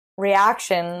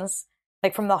reactions,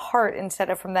 like from the heart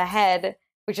instead of from the head,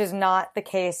 which is not the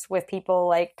case with people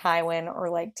like Tywin or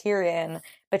like Tyrion.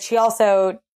 But she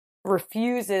also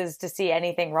refuses to see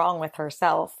anything wrong with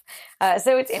herself.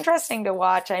 So it's interesting to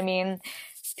watch. I mean,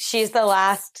 she's the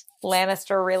last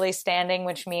Lannister really standing,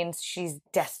 which means she's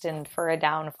destined for a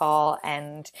downfall,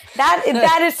 and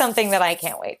that is something that I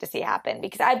can't wait to see happen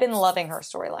because I've been loving her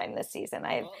storyline this season.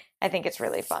 I think it's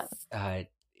really fun.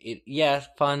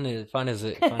 Fun is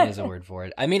a word for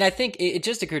it. I mean, I think it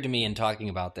just occurred to me in talking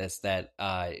about this that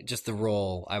just the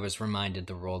role, I was reminded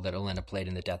the role that Olenna played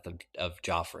in the death of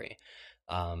Joffrey,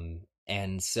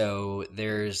 and so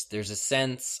there's a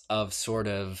sense of sort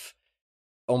of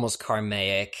almost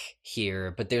karmic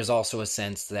here, but there's also a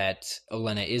sense that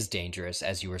Olenna is dangerous,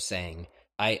 as you were saying.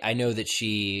 I know that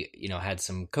she, had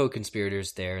some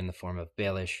co-conspirators there in the form of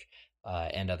Baelish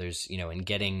and others, in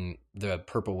getting the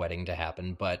Purple Wedding to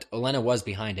happen, but Olenna was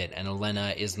behind it, and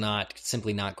Olenna is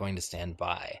simply not going to stand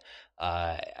by,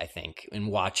 I think, in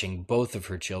watching both of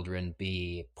her children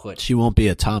be put... She won't be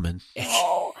a Tommen.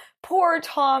 Oh, poor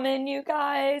Tommen, you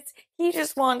guys. He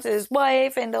just wants his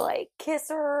wife and to, like, kiss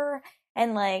her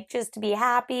and, like, just to be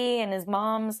happy, and his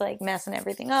mom's, like, messing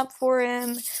everything up for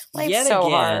him. Life's so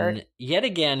hard. Yet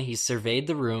again, he surveyed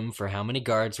the room for how many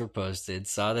guards were posted,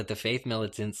 saw that the Faith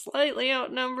militants slightly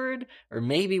outnumbered, or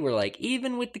maybe were, like,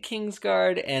 even with the King's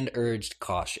Guard, and urged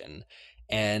caution.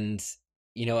 And,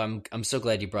 I'm so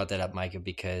glad you brought that up, Micah,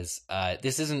 because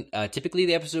this isn't typically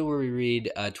the episode where we read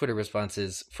Twitter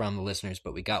responses from the listeners,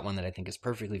 but we got one that I think is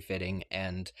perfectly fitting,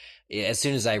 and as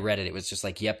soon as I read it, it was just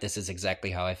like, yep, this is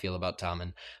exactly how I feel about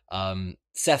Tommen.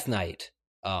 Seth Knight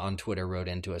on Twitter wrote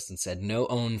into us and said, "No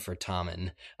own for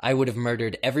Tommen. I would have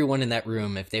murdered everyone in that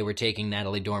room if they were taking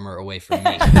Natalie Dormer away from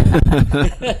me."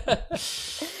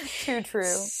 Too true.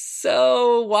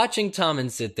 So watching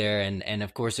Tommen sit there, and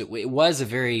of course it was a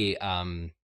very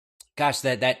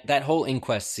that whole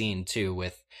inquest scene too,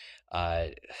 with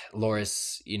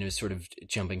Loras, sort of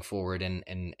jumping forward and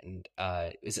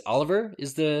is it Oliver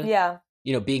is the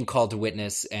being called to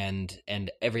witness and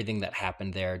everything that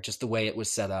happened there, just the way it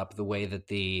was set up, the way that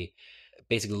the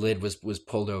basically lid was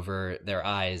pulled over their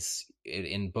eyes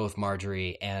in both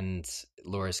Marjorie and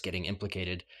Loras getting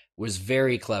implicated was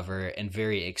very clever and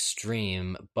very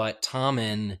extreme. But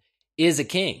Tommen is a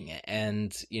king,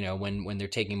 and when they're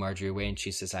taking Marjorie away and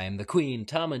she says, "I am the queen,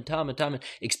 Tommen,"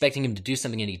 expecting him to do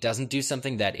something, and he doesn't do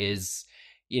something, that is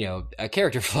a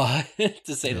character flaw,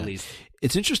 to say the least.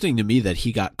 It's interesting to me that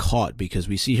he got caught, because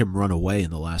we see him run away in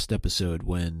the last episode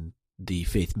when the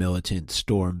Faith militant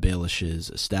storm Baelish's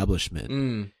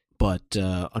establishment. But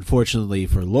unfortunately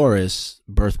for Loras,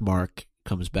 Birthmark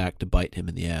comes back to bite him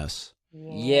in the ass.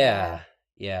 Yeah.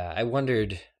 I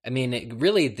wondered. I mean,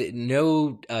 really,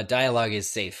 no dialogue is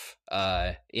safe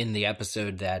in the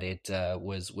episode that it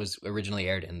was originally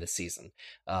aired in this season.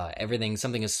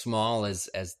 Something as small as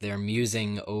they're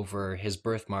musing over his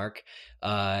birthmark,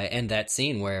 and that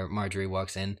scene where Marjorie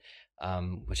walks in,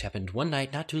 which happened one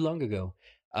night not too long ago.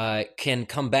 can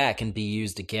come back and be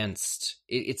used against.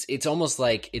 It's almost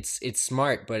like it's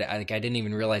smart, but I didn't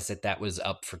even realize that was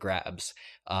up for grabs.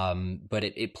 But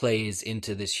it plays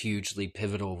into this hugely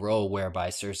pivotal role whereby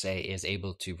Cersei is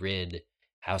able to rid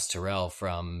House Tyrell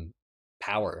from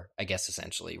power, I guess,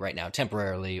 essentially right now,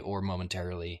 temporarily or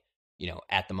momentarily,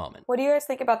 at the moment. What do you guys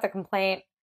think about the complaint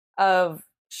of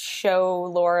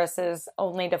show Loras's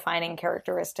only defining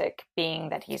characteristic being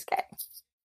that he's gay?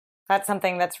 That's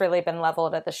something that's really been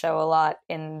leveled at the show a lot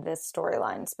in this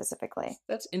storyline specifically.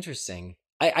 That's interesting.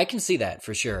 I can see that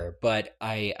for sure, but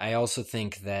I also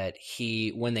think that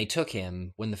when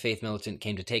the Faith Militant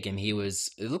came to take him, it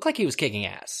looked like he was kicking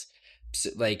ass. So,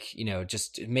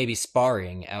 just maybe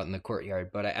sparring out in the courtyard,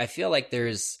 but I feel like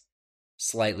there's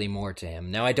slightly more to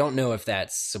him. Now, I don't know if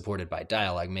that's supported by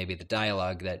dialogue. Maybe the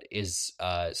dialogue that is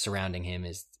surrounding him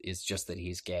is just that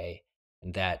he's gay,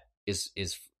 and that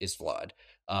is flawed.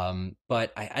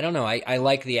 But I don't know. I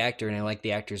like the actor, and I like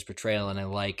the actor's portrayal, and I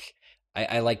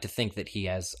like to think that he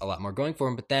has a lot more going for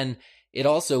him. But then it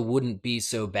also wouldn't be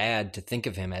so bad to think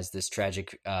of him as this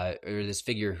tragic or this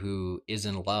figure who is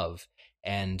in love.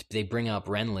 And they bring up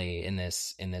Renly in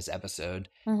this episode.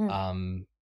 Mm-hmm.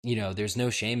 There's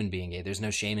no shame in being gay. There's no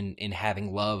shame in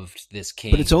having loved this king.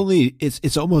 But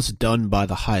it's almost done by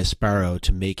the High Sparrow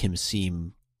to make him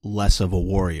seem less of a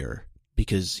warrior,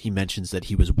 because he mentions that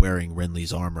he was wearing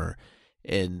Renly's armor.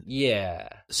 And yeah.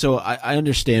 So I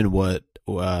understand where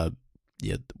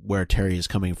Terry is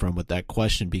coming from with that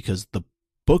question, because the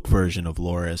book version of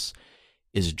Loras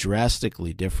is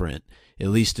drastically different, at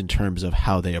least in terms of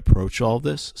how they approach all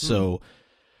this. So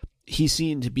he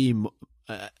seemed to be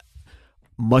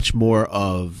much more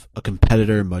of a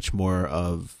competitor, much more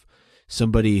of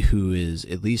somebody who is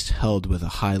at least held with a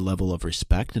high level of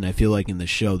respect. And I feel like in the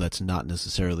show, that's not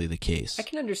necessarily the case. I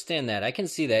can understand that. I can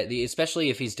see that, especially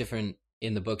if he's different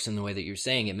in the books in the way that you're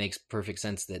saying. It makes perfect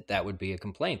sense that would be a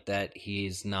complaint, that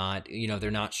he's not,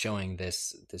 they're not showing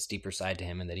this deeper side to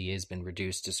him, and that he has been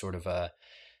reduced to sort of a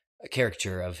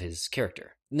caricature of his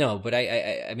character. No, but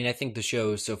I mean, I think the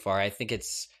show so far, I think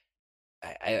it's,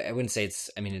 I wouldn't say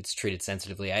it's treated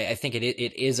sensitively. I think it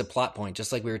is a plot point,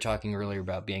 just like we were talking earlier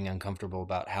about being uncomfortable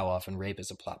about how often rape is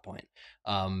a plot point.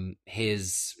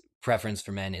 His preference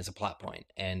for men is a plot point,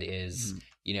 and is,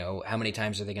 how many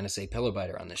times are they going to say pillow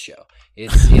biter on this show?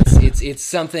 It's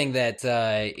something that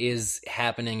is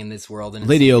happening in this world. And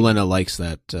Lady Olenna likes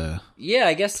that yeah,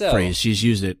 I guess so. phrase. She's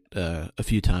used it a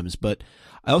few times, but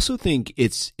I also think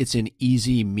it's an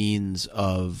easy means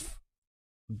of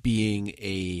being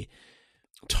a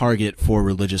target for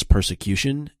religious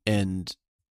persecution, and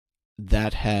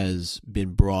that has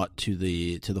been brought to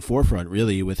the forefront,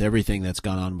 really, with everything that's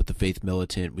gone on with the Faith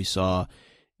Militant. We saw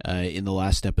in the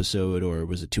last episode, or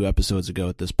was it 2 episodes ago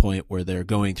at this point, where they're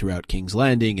going throughout King's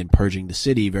Landing and purging the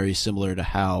city, very similar to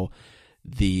how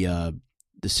the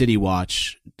City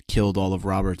Watch killed all of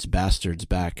Robert's bastards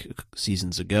back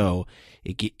seasons ago.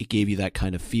 It gave you that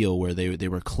kind of feel where they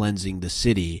were cleansing the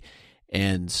city.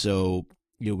 And so,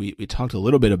 we talked a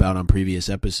little bit about on previous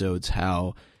episodes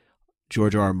how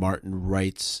George R.R. Martin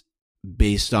writes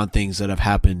based on things that have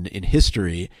happened in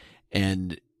history,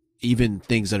 and even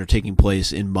things that are taking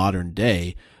place in modern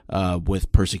day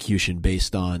with persecution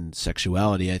based on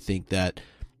sexuality. I think that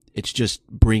it's just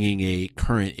bringing a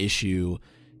current issue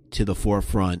to the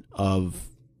forefront of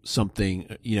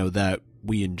something, that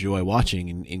we enjoy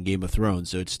watching in Game of Thrones.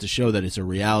 So it's to show that it's a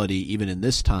reality even in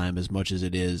this time as much as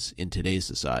it is in today's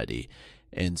society.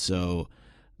 And so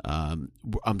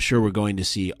I'm sure we're going to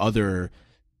see other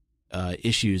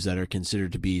issues that are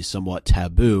considered to be somewhat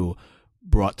taboo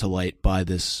brought to light by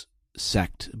this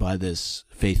sect, by this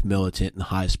Faith Militant and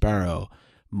High Sparrow,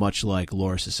 much like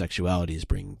Loras' sexuality is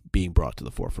being brought to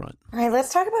the forefront. All right,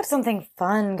 let's talk about something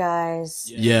fun, guys.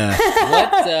 Yeah.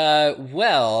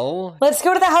 Let's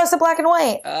go to the House of Black and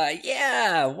White.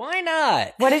 Yeah, why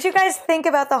not? What did you guys think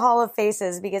about the Hall of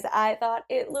Faces? Because I thought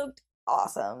it looked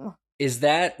awesome. Is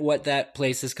that what that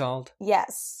place is called?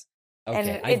 Yes. Okay,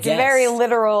 and it's a very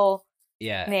literal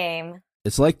name.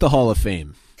 It's like the Hall of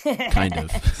Fame, kind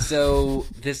of. So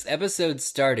this episode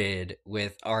started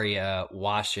with Arya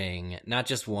washing not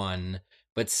just one,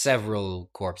 but several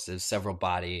corpses, several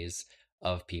bodies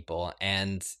of people.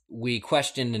 And we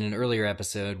questioned in an earlier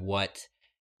episode what,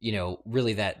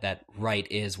 really that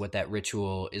rite is, what that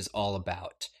ritual is all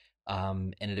about.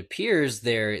 And it appears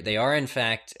they are, in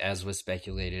fact, as was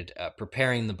speculated,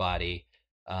 preparing the body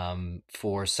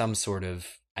for some sort of,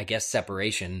 I guess,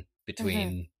 separation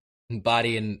between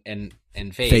body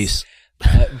and face.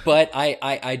 But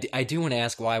I do want to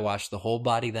ask, why wash the whole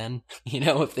body then?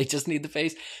 If they just need the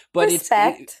face. But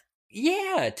respect.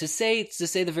 Yeah, to say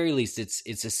the very least,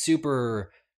 it's a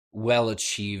super well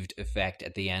achieved effect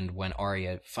at the end when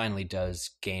Arya finally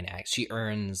does gain access. She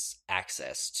earns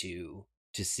access to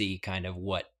see kind of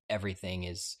what everything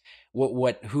is,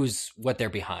 what they're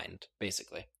behind,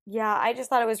 basically. Yeah, I just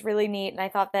thought it was really neat, and I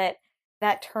thought that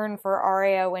that turn for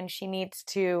Arya when she needs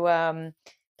to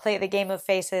play the game of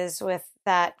faces with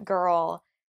that girl,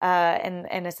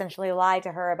 and essentially lie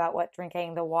to her about what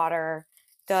drinking the water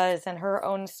does and her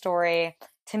own story,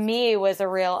 to me was a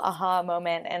real aha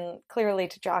moment, and clearly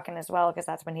to Jaqen as well, because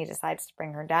that's when he decides to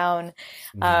bring her down.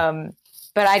 Um,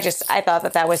 but I thought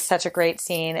that that was such a great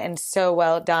scene and so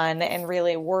well done, and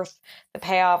really worth the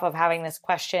payoff of having this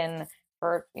question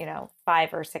for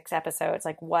 5 or 6 episodes,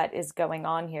 like, what is going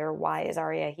on here? Why is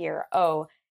Arya here? Oh,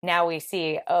 now we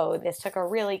see, oh, this took a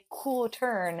really cool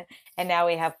turn, and now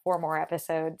we have 4 more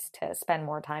episodes to spend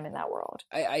more time in that world.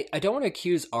 I don't want to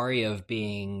accuse Arya of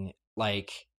being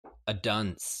like a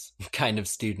dunce kind of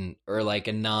student or like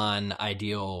a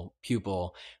non-ideal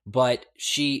pupil, but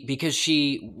She's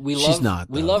not,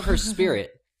 we though. love her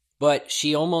spirit, but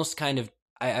she almost kind of,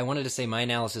 I wanted to say my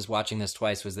analysis watching this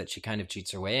twice was that she kind of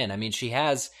cheats her way in. I mean, she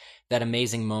has that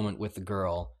amazing moment with the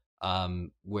girl,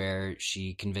 where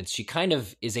she kind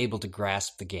of is able to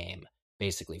grasp the game,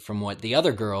 basically, from what the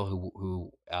other girl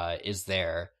who is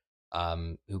there,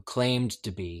 who claimed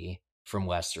to be from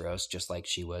Westeros, just like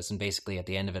she was, and basically at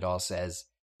the end of it all says,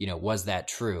 was that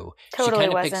true? Totally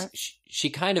wasn't. She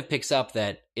kind of picks up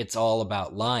that it's all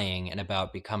about lying and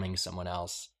about becoming someone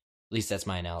else. At least that's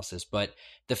my analysis. But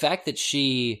the fact that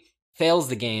she fails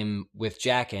the game with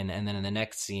Jaqen, and then in the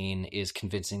next scene is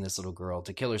convincing this little girl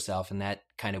to kill herself, and that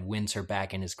kind of wins her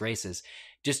back in his graces,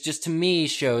 just to me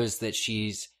shows that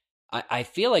I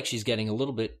feel like she's getting a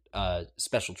little bit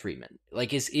special treatment.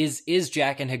 Like, is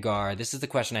Jaqen H'ghar? This is the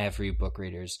question I have for you, book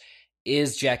readers.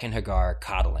 Is Jaqen H'ghar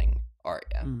coddling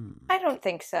Arya? I don't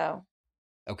think so.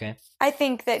 Okay. I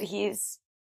think that he's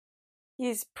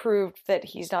proved that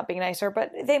he's not being nicer,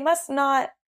 but they must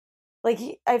not, like,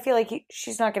 I feel like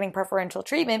she's not getting preferential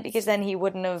treatment, because then he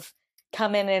wouldn't have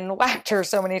come in and whacked her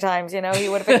so many times. He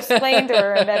would have explained to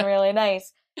her and been really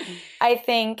nice. I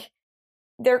think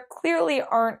there clearly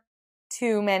aren't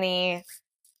too many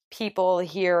people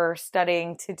here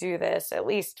studying to do this, at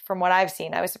least from what I've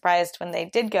seen. I was surprised when they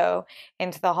did go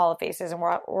into the Hall of Faces and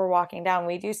we're walking down.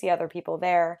 We do see other people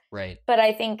there. Right. But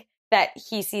I think that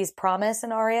he sees promise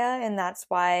in Arya, and that's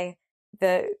why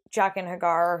the Jaqen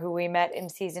H'ghar, who we met in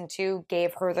season 2,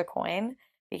 gave her the coin,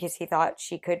 because he thought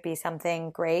she could be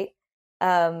something great.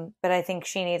 But I think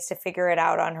she needs to figure it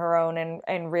out on her own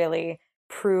and really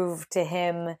prove to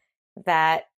him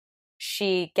that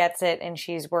she gets it and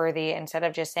she's worthy, instead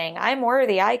of just saying, I'm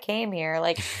worthy, I came here.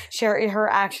 Like, her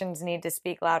actions need to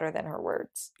speak louder than her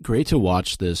words. Great to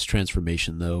watch this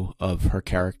transformation, though, of her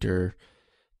character.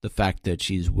 The fact that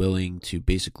she's willing to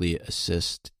basically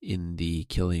assist in the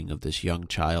killing of this young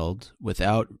child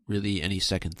without really any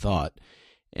second thought.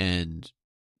 And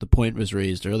the point was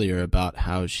raised earlier about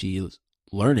how she's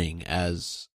learning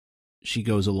as she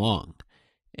goes along.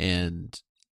 And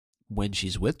when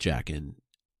she's with Jaqen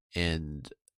and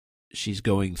she's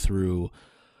going through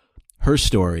her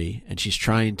story and she's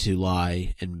trying to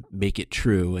lie and make it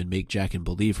true and make Jaqen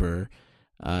believe her,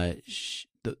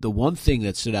 the one thing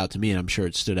that stood out to me, and I'm sure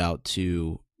it stood out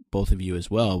to both of you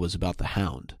as well, was about the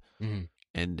Hound. Mm-hmm.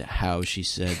 And how she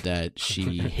said that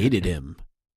she hated him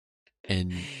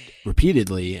and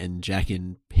repeatedly, and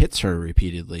Jaqen hits her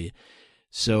repeatedly.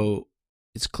 So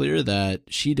it's clear that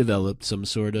she developed some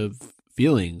sort of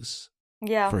feelings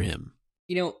for him.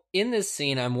 In this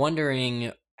scene, I'm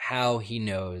wondering how he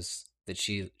knows that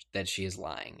she is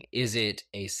lying. Is it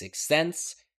a sixth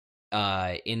sense,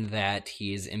 in that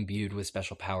he is imbued with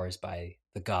special powers by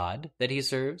the god that he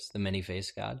serves, the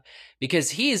many-faced god?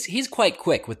 Because he's quite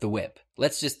quick with the whip.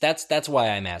 That's why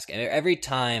I'm asking. Every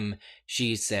time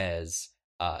she says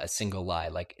a single lie,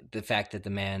 like the fact that the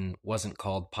man wasn't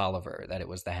called Polliver, that it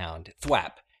was the Hound,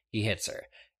 thwap, he hits her.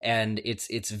 And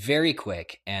it's very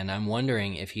quick, and I'm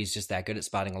wondering if he's just that good at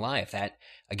spotting a lie. If that,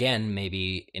 again,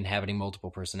 maybe inhabiting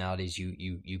multiple personalities,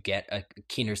 you get a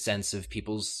keener sense of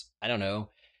people's, I don't know,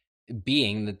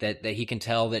 being that he can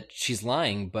tell that she's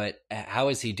lying. But how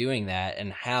is he doing that,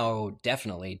 and how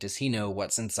definitely does he know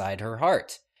what's inside her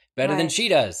heart better than she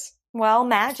does? Well,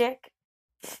 magic.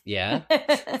 Yeah.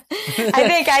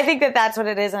 I think that that's what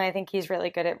it is, and I think he's really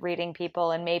good at reading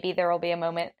people, and maybe there will be a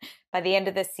moment by the end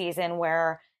of this season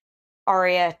where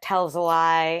Arya tells a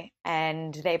lie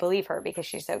and they believe her because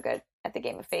she's so good at the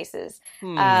game of faces.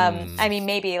 I mean,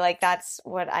 maybe, like, that's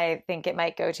what I think it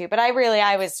might go to. But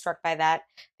I was struck by that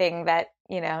thing that,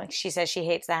 she says she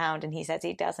hates the Hound and he says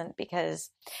he doesn't, because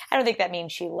I don't think that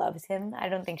means she loves him. I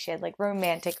don't think she had like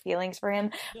romantic feelings for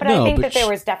him, but I think that there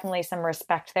was definitely some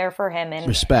respect there for him. And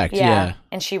respect, yeah.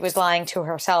 And she was lying to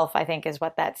herself, I think, is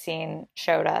what that scene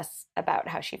showed us about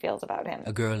how she feels about him.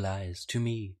 A girl lies to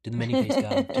me, to the many-faced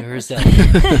god, to herself.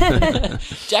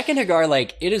 Jaqen H'ghar,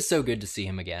 like, it is so good to see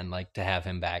him again, like, to have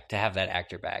him back, to have that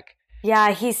actor back.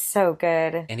 Yeah, he's so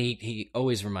good. And he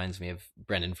always reminds me of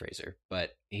Brendan Fraser,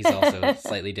 but he's also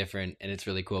slightly different, and it's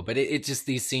really cool. But it just,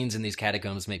 these scenes in these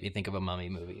catacombs make me think of a mummy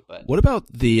movie. But what about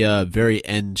the very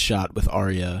end shot with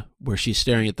Arya, where she's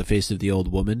staring at the face of the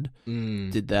old woman?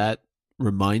 Did that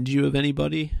remind you of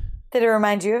anybody? Did it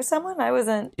remind you of someone? I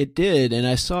wasn't. It did, and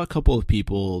I saw a couple of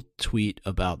people tweet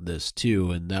about this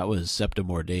too, and that was Septa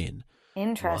Mordane.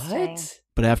 Interesting. What?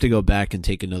 But I have to go back and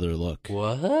take another look.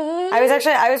 What? I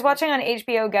was watching on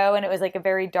HBO Go, and it was like a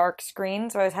very dark screen,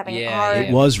 so I was having a hard.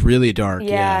 It was really dark.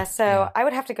 Yeah. So I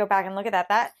would have to go back and look at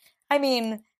that.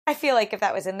 I feel like if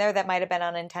that was in there, that might have been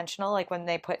unintentional, like when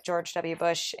they put George W.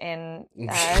 Bush in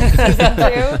season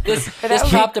 2. This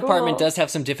prop department does have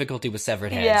some difficulty with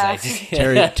severed heads.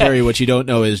 Yeah. Terry, what you don't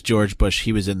know is George Bush,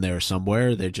 he was in there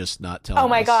somewhere. They're just not telling us. Oh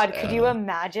my God, could you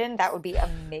imagine? That would be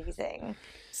amazing.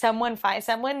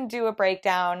 Someone do a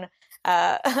breakdown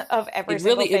of every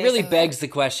single face. It really begs the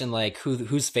question, like,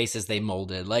 whose faces they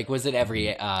molded. Like, was it every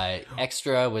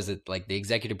extra? Was it like the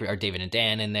executive or David and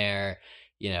Dan in there?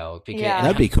 Because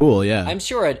that'd be cool. Yeah, I'm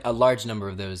sure a large number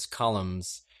of those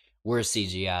columns were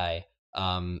CGI,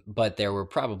 but there were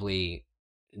probably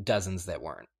dozens that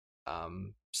weren't.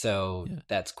 So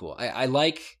that's cool. I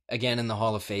like, again, in the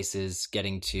Hall of Faces,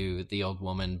 getting to the old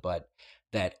woman, but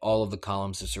that all of the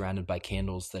columns are surrounded by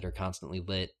candles that are constantly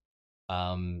lit.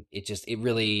 It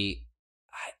really,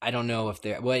 I don't know if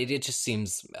it just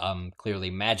seems clearly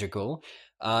magical.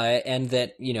 And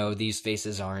that, these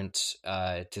faces aren't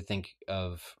to think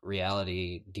of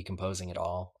reality decomposing at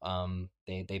all.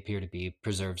 They appear to be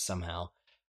preserved somehow,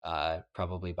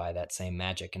 probably by that same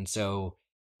magic. And so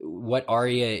what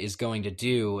Arya is going to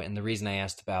do, and the reason I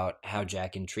asked about how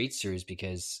Jaqen treats her is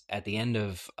because at the end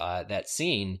of that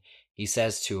scene, he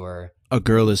says to her, "A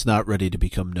girl is not ready to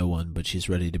become no one, but she's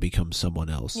ready to become someone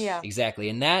else." Yeah, exactly.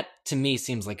 And that, to me,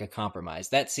 seems like a compromise.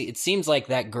 It seems like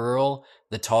that girl,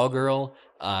 the tall girl,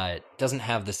 doesn't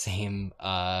have the same,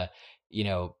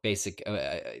 basic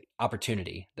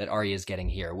opportunity that Arya is getting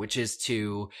here, which is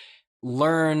to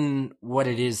learn what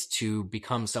it is to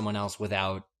become someone else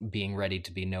without being ready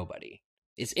to be nobody.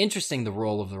 It's interesting, the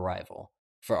role of the rival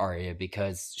for Arya,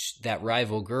 because that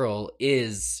rival girl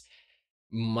is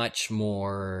much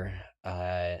more,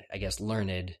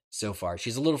 learned so far.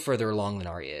 She's a little further along than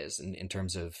Arya is in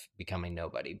terms of becoming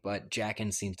nobody, but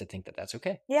Jaqen seems to think that that's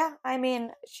okay. Yeah,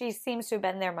 she seems to have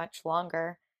been there much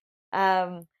longer.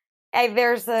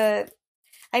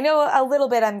 I know a little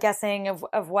bit, I'm guessing,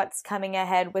 of what's coming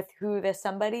ahead with who this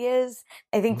somebody is.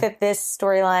 I think that this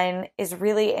storyline is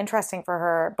really interesting for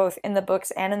her, both in the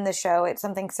books and in the show. It's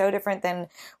something so different than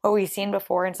what we've seen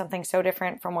before, and something so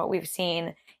different from what we've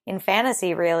seen in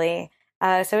fantasy, really.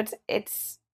 So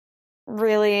it's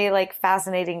really like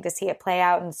fascinating to see it play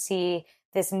out and see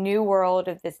this new world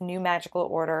of this new magical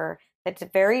order that's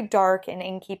very dark and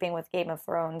in keeping with Game of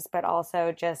Thrones, but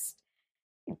also just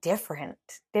different.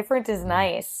 Different is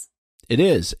nice. It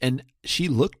is, and she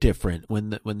looked different when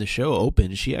the show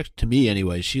opened. She actually, to me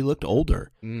anyway, she looked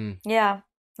older. Yeah,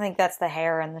 I think that's the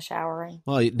hair and the showering.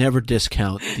 Well, you never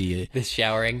discount the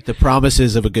showering, the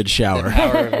promises of a good shower, the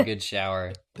power of a good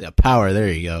shower. The power. There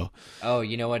you go. Oh,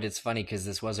 you know what? It's funny because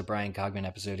this was a Brian Cogman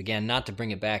episode again. Not to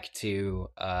bring it back to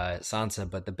Sansa,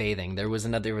 but the bathing. There was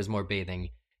more bathing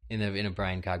in a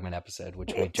Brian Cogman episode.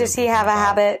 Which does he have a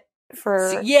habit?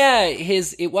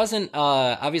 It wasn't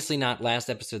obviously not last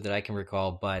episode that I can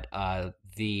recall, but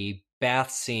the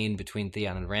bath scene between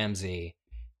Theon and Ramsay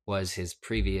was his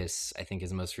previous, I think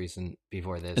his most recent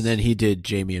before this. And then he did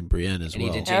Jaime and Brienne as well.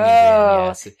 He did Jaime and Brienne,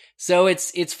 yes. So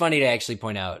it's funny to actually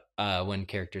point out when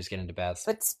characters get into baths.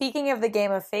 But speaking of the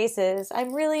Game of Faces,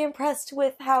 I'm really impressed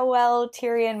with how well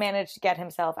Tyrion managed to get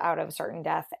himself out of certain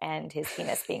death and his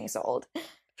penis being sold.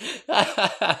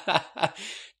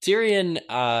 Tyrion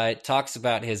talks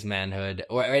about his manhood,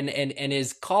 and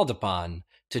is called upon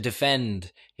to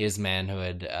defend his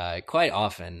manhood quite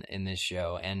often in this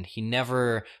show, and he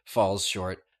never falls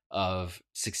short of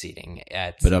succeeding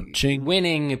at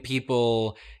winning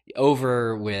people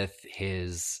over with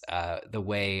his the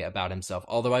way about himself.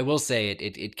 Although I will say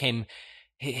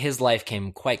his life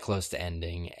came quite close to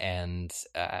ending, and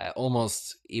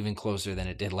almost even closer than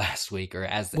it did last week, or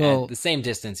at the same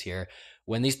distance here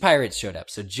when these pirates showed up.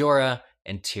 So Jorah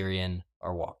and Tyrion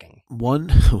are walking.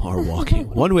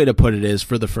 One way to put it is,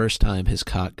 for the first time, his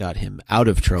cock got him out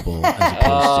of trouble as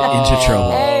opposed to into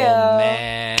trouble. Oh,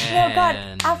 man. No,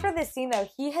 God, after this scene, though,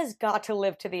 he has got to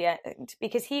live to the end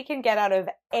because he can get out of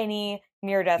any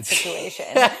near-death situation.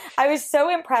 I was so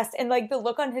impressed. And, like, the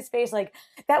look on his face, like,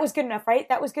 that was good enough, right?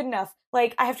 That was good enough.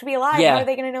 Like, I have to be alive. Yeah. How are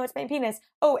they going to know it's my penis?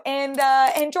 Oh, and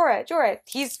Jorah,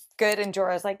 he's good. And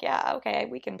Jorah's like, yeah, okay,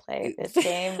 we can play this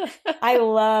game. I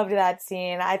loved that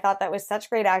scene. I thought that was such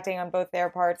great acting on both their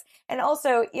parts. And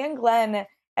also, Ian Glenn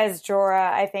as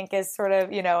Jorah, I think, is sort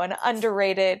of, an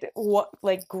underrated,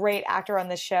 great actor on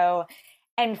the show.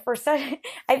 And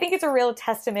I think it's a real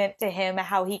testament to him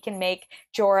how he can make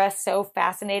Jorah so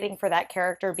fascinating for that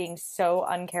character being so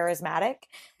uncharismatic.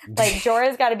 Like,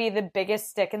 Jorah's got to be the biggest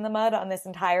stick in the mud on this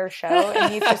entire show,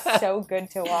 and he's just so good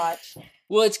to watch.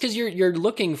 Well, it's because you're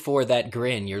looking for that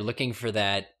grin. You're looking for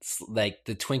that, like,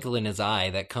 the twinkle in his eye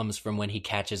that comes from when he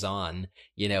catches on,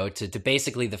 to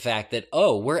basically the fact that,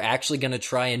 oh, we're actually going to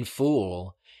try and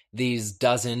fool these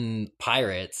dozen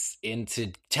pirates into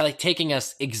taking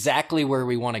us exactly where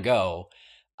we want to go,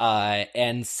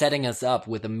 and setting us up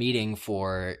with a meeting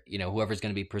for, whoever's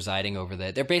going to be presiding over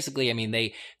that. They're basically,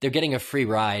 they're getting a free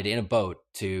ride in a boat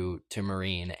to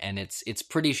Meereen, and it's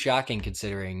pretty shocking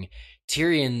considering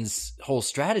Tyrion's whole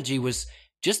strategy was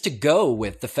just to go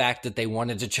with the fact that they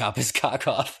wanted to chop his cock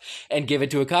off and give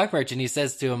it to a cock merchant. He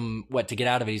says to him, to get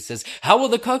out of it? He says, how will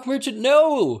the cock merchant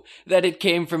know that it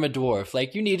came from a dwarf?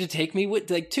 Like, you need to take me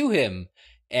to him.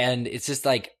 And it's just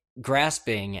like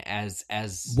grasping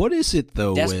as what is it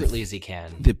though desperately with as he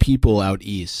can. The people out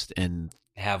east and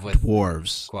have with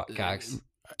dwarves. Cocks.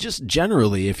 Just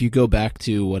generally, if you go back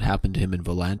to what happened to him in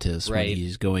Volantis, right, when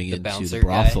he's going into the guy.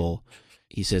 brothel,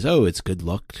 he says, oh, it's good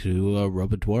luck to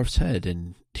rub a dwarf's head.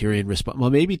 And Tyrion responds, well,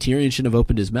 maybe Tyrion shouldn't have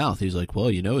opened his mouth. He's like, well,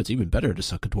 it's even better to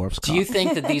suck a dwarf's cock. Do you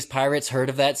think that these pirates heard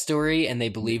of that story and they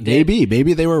believed it?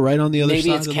 Maybe they were right on the other side of the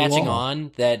wall. Maybe it's catching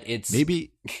on that it's...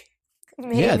 Maybe.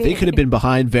 Yeah, they could have been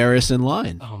behind Varys in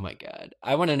line. Oh my God.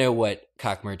 I want to know what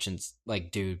cock merchants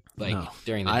do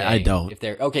during the day. I don't. If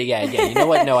they're okay, yeah. You know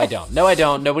what? No, I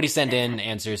don't. Nobody sent in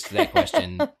answers to that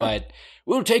question, but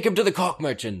we'll take him to the cock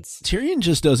merchants. Tyrion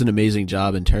just does an amazing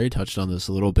job, and Terry touched on this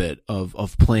a little bit,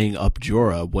 of playing up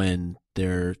Jorah when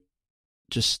they're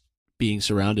just being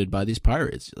surrounded by these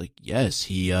pirates. Like, yes,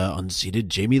 he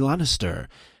unseated Jaime Lannister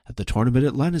at the tournament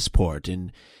at Lannisport,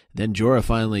 and then Jorah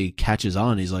finally catches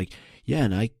on. He's like, yeah,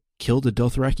 and I killed a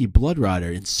Dothraki blood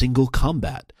rider in single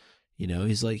combat.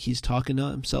 He's talking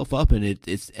himself up, and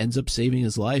it ends up saving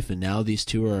his life. And now these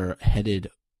two are headed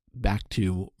back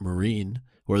to Meereen,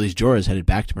 or at least Jorah's headed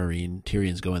back to Meereen.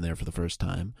 Tyrion's going there for the first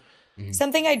time. Mm-hmm.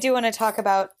 Something I do want to talk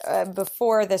about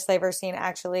before this slaver scene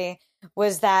actually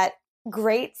was that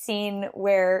great scene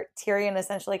where Tyrion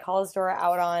essentially calls Jorah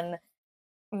out on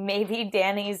maybe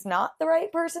Dany's not the right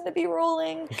person to be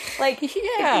ruling. Like,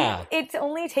 yeah, it's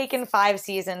only taken 5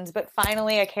 seasons, but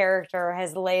finally a character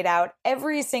has laid out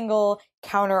every single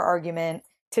counter argument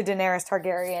to Daenerys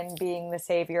Targaryen being the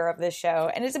savior of this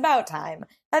show. And it's about time.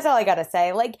 That's all I gotta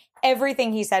say. Like,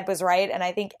 everything he said was right. And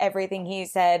I think everything he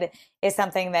said is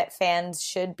something that fans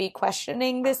should be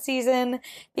questioning this season,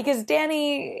 because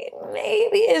Dany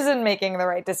maybe isn't making the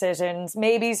right decisions.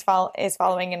 Maybe is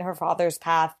following in her father's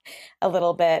path a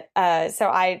little bit. So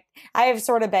I have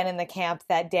sort of been in the camp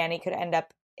that Dany could end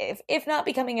up, if not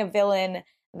becoming a villain,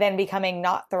 then becoming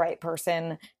not the right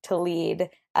person to lead.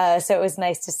 So it was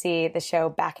nice to see the show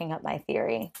backing up my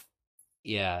theory.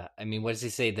 Yeah, what does he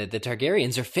say? That the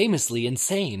Targaryens are famously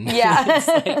insane. Yeah. It's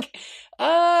like,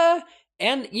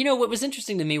 and what was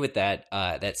interesting to me with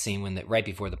that scene right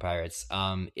before the pirates,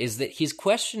 is that he's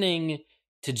questioning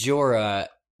to Jorah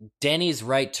Dany's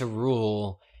right to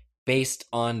rule based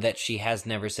on that she has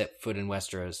never set foot in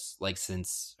Westeros,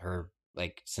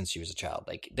 since she was a child.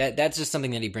 Like, that's just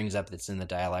something that he brings up that's in the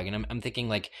dialogue. And I'm thinking,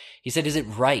 like, he said, is it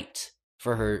right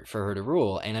for her to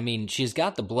rule? And she's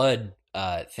got the blood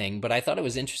thing, but I thought it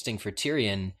was interesting for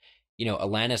Tyrion, a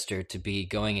Lannister, to be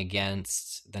going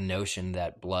against the notion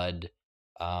that blood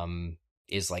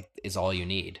is all you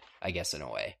need, I guess, in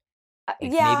a way.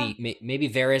 Yeah. Maybe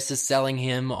Varys is selling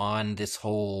him on this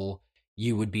whole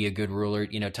you would be a good ruler,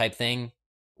 type thing,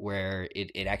 where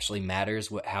it actually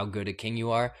matters how good a king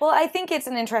you are. Well, I think it's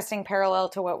an interesting parallel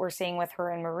to what we're seeing with her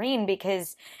in Meereen,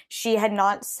 because she had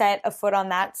not set a foot on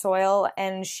that soil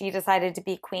and she decided to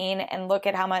be queen, and look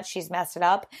at how much she's messed it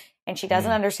up, and she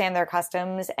doesn't understand their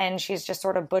customs, and she's just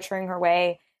sort of butchering her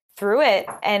way through it.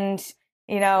 And,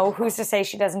 who's to say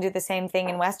she doesn't do the same thing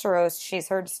in Westeros? She's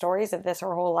heard stories of this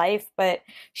her whole life, but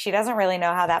she doesn't really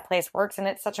know how that place works, and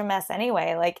it's such a mess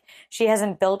anyway. Like, she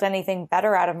hasn't built anything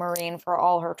better out of Meereen for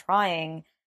all her trying.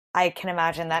 I can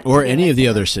imagine that. Or any of the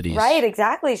other cities. Right,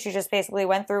 exactly. She just basically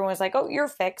went through and was like, oh, you're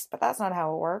fixed, but that's not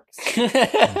how it works.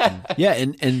 Yeah,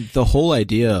 and the whole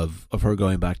idea of her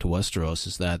going back to Westeros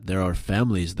is that there are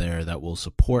families there that will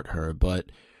support her,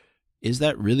 but is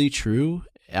that really true?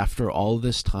 After all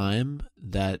this time,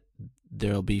 that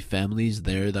there'll be families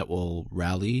there that will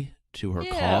rally to her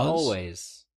cause?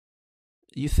 Always.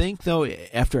 You think, though,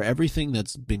 after everything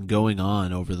that's been going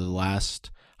on over the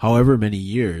last however many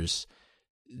years,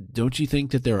 don't you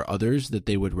think that there are others that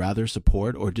they would rather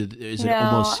support? Or is it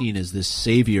almost seen as this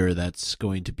savior that's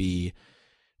going to be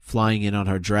flying in on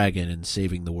her dragon and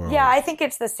saving the world? Yeah, I think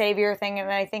it's the savior thing,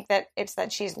 and I think that it's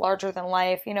that she's larger than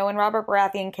life. When Robert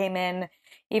Baratheon came in,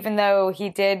 even though he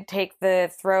did take the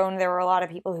throne, there were a lot of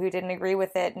people who didn't agree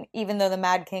with it. And even though the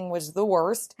Mad King was the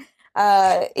worst,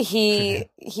 he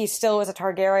still was a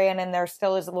Targaryen, and there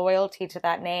still is loyalty to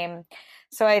that name.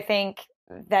 So I think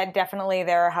that definitely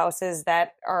there are houses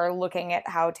that are looking at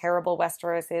how terrible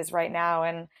Westeros is right now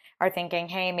and are thinking,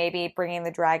 hey, maybe bringing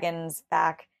the dragons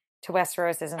back to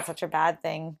Westeros isn't such a bad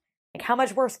thing. Like, how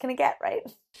much worse can it get, right?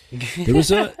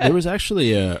 There was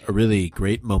actually a really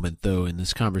great moment, though, in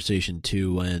this conversation,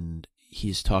 too, when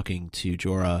he's talking to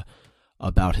Jorah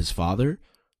about his father.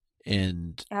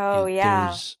 And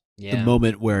there's the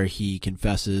moment where he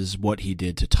confesses what he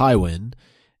did to Tywin,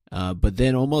 but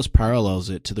then almost parallels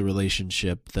it to the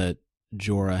relationship that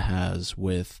Jorah has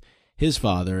with his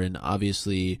father. And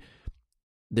obviously,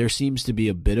 there seems to be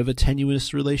a bit of a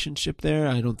tenuous relationship there.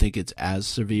 I don't think it's as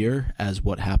severe as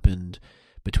what happened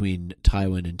between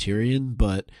Tywin and Tyrion,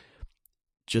 but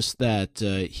just that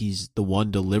he's the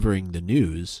one delivering the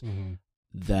news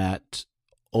that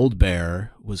Old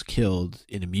Bear was killed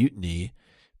in a mutiny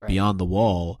beyond the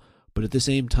wall. But at the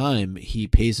same time, he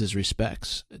pays his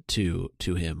respects to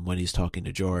him when he's talking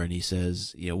to Jorah, and he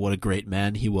says, what a great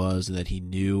man he was, and that he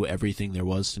knew everything there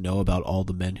was to know about all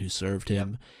the men who served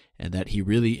him, and that he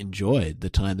really enjoyed the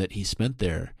time that he spent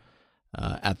there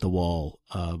at the wall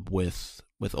with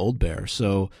Old Bear.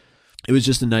 So it was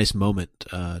just a nice moment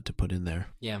to put in there.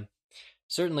 Yeah,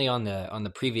 certainly on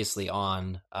the previously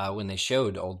on when they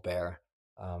showed Old Bear.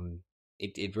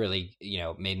 It really,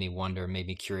 made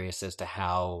me curious as to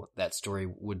how that story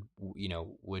would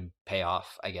pay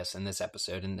off, I guess, in this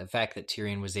episode. And the fact that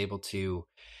Tyrion was able to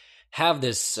have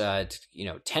this,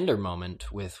 tender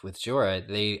moment with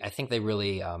Jorah, I think they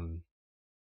really,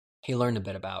 he learned a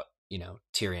bit about,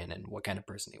 Tyrion and what kind of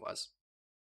person he was.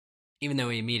 Even though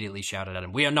he immediately shouted at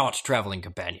him, "We are not traveling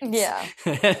companions." Yeah.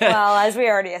 Well, as we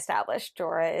already established,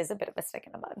 Jorah is a bit of a stick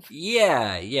in the mud.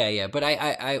 Yeah. But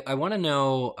I want to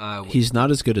know. He's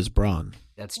not as good as Bronn.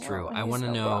 That's true. No, I want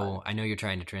to know. Bronn. I know you're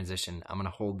trying to transition. I'm going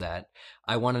to hold that.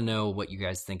 I want to know what you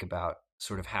guys think about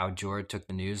sort of how Jorah took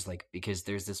the news, because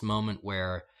there's this moment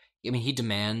where, he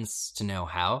demands to know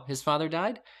how his father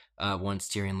died. Once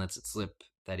Tyrion lets it slip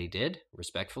that he did,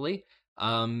 respectfully.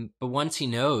 But once he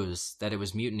knows that it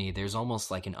was mutiny, there's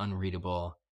almost like an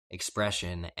unreadable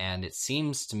expression, and it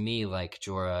seems to me like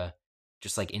Jorah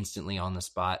just instantly on the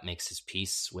spot makes his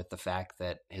peace with the fact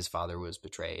that his father was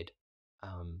betrayed.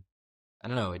 I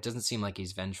don't know, it doesn't seem like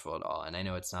he's vengeful at all, and I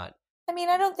know it's not.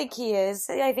 I don't think he is.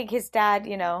 I think his dad,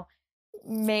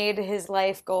 made his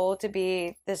life goal to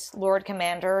be this Lord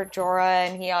Commander, Jorah,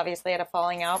 and he obviously had a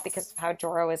falling out because of how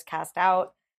Jorah was cast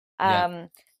out.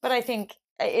 But I think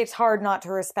it's hard not to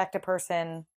respect a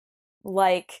person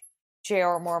like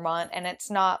J.R. Mormont, and it's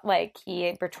not like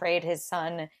he betrayed his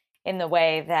son in the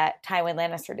way that Tywin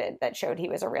Lannister did that showed he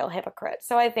was a real hypocrite.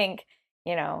 So I think,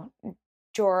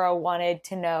 Jorah wanted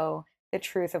to know the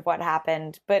truth of what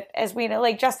happened. But as we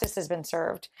know, justice has been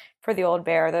served for the Old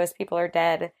Bear. Those people are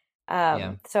dead.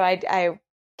 So I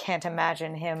can't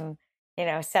imagine him,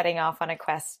 setting off on a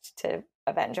quest to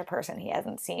avenge a person he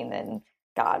hasn't seen in,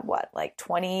 God, what,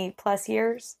 20 plus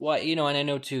years? Well, and I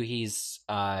know too,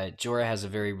 Jorah has a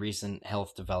very recent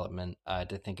health development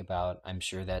to think about. I'm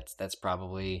sure that's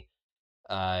probably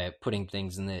putting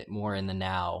things more in the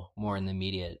now, more in the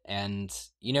immediate. And,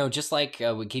 just like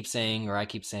we keep saying, or I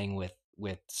keep saying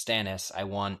with Stannis, I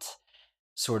want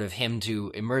sort of him to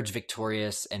emerge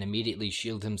victorious and immediately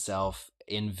shield himself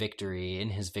in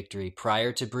his victory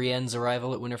prior to Brienne's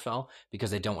arrival at Winterfell,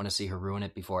 because I don't want to see her ruin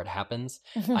it before it happens.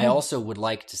 I also would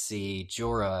like to see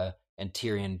Jorah and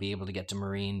Tyrion be able to get to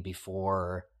Meereen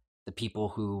before the people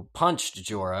who punched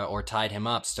Jorah or tied him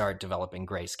up start developing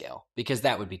grayscale, because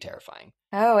that would be terrifying.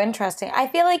 Oh, interesting. I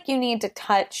feel like you need to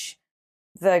touch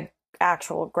the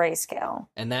actual grayscale.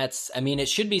 And that's, I mean, it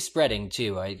should be spreading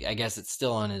too. I guess it's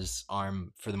still on his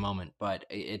arm for the moment, but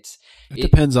it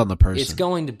depends on the person. It's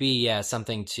going to be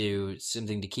something to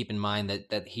keep in mind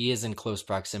that he is in close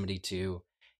proximity to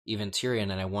even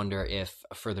Tyrion, and I wonder if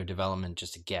a further development,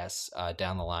 just a guess,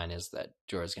 down the line is that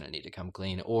Jorah's going to need to come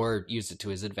clean or use it to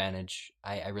his advantage.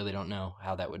 I really don't know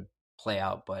how that would play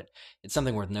out, but it's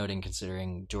something worth noting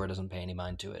considering Jorah doesn't pay any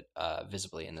mind to it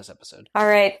visibly in this episode. All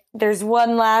right, there's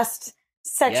one last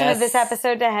section of this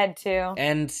episode to head to.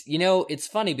 And, you know, it's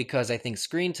funny because I think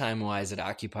screen time-wise it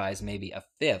occupies maybe a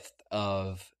fifth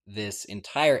of this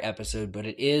entire episode, but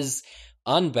it is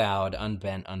unbowed,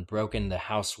 unbent, unbroken, the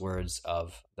house words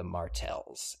of the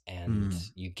Martells. And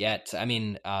you get, I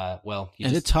mean,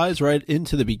 it ties right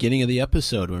into the beginning of the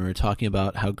episode when we were talking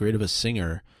about how great of a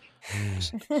singer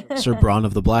Sir Bronn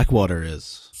of the Blackwater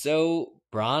is. So,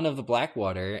 Bronn of the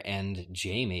Blackwater and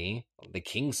Jaime, the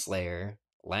Kingslayer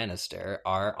Lannister,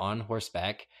 are on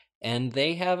horseback, and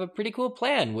they have a pretty cool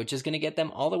plan, which is going to get them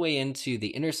all the way into the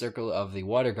inner circle of the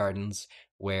Water Gardens,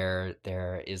 where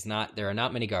there are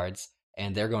not many guards,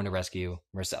 and they're going to rescue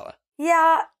Myrcella.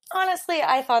 Yeah, honestly,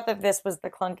 I thought that this was the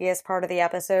clunkiest part of the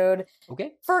episode.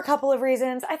 Okay. For a couple of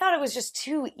reasons. I thought it was just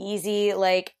too easy.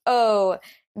 Like, oh,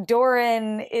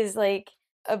 Doran is like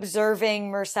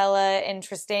observing Myrcella and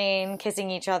Trystane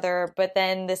kissing each other, but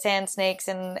then the Sand Snakes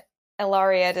and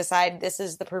Ellaria decide this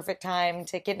is the perfect time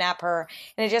to kidnap her.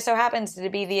 And it just so happens to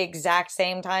be the exact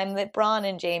same time that Bronn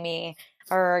and Jaime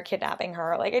are kidnapping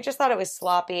her. Like, I just thought it was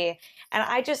sloppy. And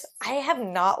I have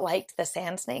not liked the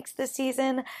Sand Snakes this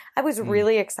season. I was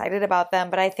really excited about them,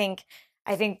 but I think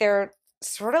they're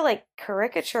sort of like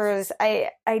caricatures. I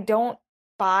don't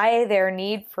buy their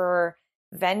need for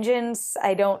vengeance.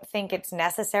 I don't think it's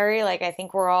necessary. Like, I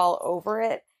think we're all over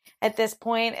it at this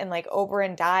point, and like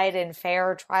Oberyn died in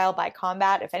fair trial by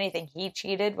combat. If anything, he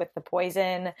cheated with the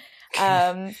poison.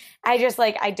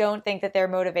 I don't think that their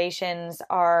motivations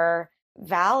are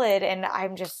valid, and I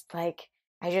just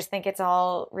think it's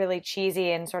all really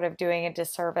cheesy and sort of doing a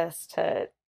disservice to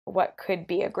what could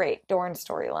be a great Dorne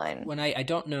storyline. When I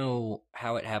don't know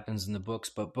how it happens in the books,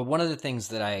 but one of the things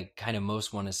that I kind of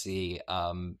most want to see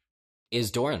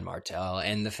is Doran Martell,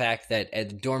 and the fact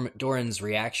that Doran's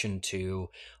reaction to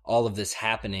all of this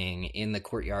happening in the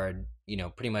courtyard, you know,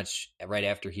 pretty much right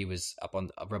after he was up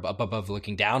above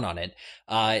looking down on it,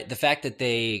 the fact that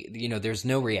there's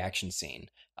no reaction scene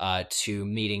to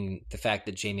meeting the fact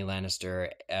that Jaime Lannister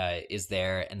is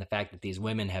there, and the fact that these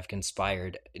women have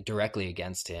conspired directly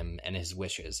against him and his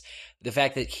wishes. The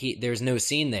fact that there's no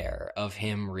scene there of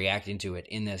him reacting to it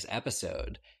in this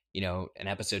episode, you know, an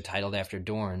episode titled after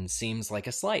Dorne, seems like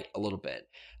a slight a little bit,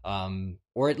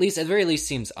 or at the very least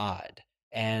seems odd.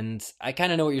 And I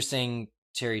kind of know what you're saying,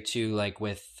 Terry, too, like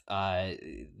with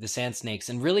the Sand Snakes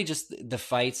and really just the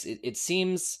fights. It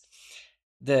seems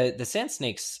the Sand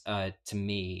Snakes, to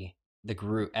me, the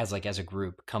group as a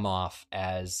group, come off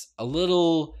as a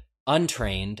little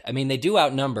untrained. I mean, they do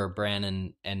outnumber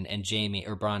Bran and Jaime,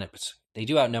 or Bronn. They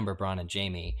do outnumber Bronn and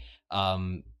Jaime.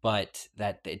 But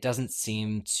that it doesn't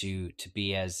seem to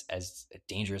be as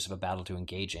dangerous of a battle to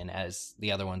engage in as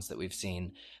the other ones that we've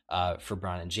seen for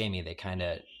Bronn and Jaime. They kind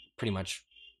of pretty much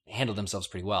handle themselves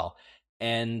pretty well.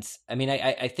 And I mean,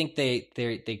 I think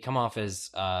they come off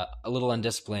as a little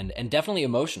undisciplined and definitely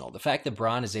emotional. The fact that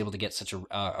Bronn is able to get such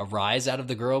a rise out of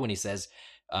the girl when he says,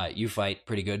 you fight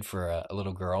pretty good for a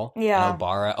little girl. Yeah. And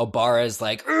Obara is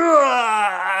like,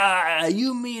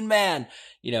 you mean man,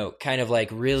 you know, kind of like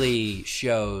really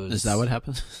shows. Is that what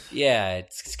happens? Yeah.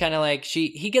 It's kind of like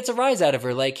he gets a rise out of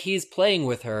her. Like, he's playing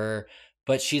with her,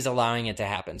 but she's allowing it to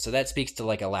happen. So that speaks to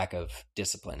like a lack of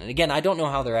discipline. And again, I don't know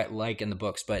how they're like in the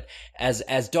books, but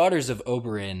as daughters of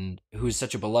Oberyn, who's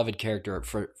such a beloved character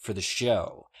for the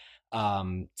show,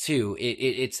 too,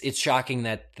 it's shocking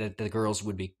that the girls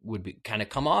would be kind of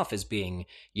come off as being,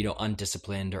 you know,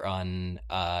 undisciplined or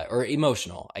or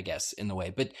emotional, I guess, in the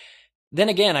way. But then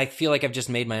again, I feel like I've just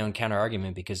made my own counter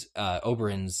argument because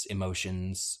Oberyn's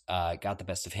emotions got the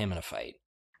best of him in a fight.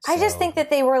 I just think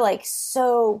that they were like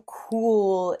so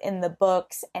cool in the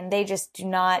books, and they just do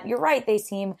not. You're right. They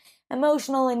seem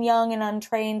emotional and young and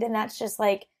untrained, and that's just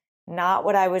like not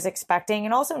what I was expecting,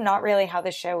 and also not really how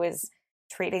the show is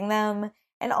treating them.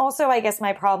 And also, I guess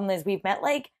my problem is we've met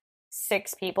like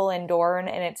 6 people in Dorne,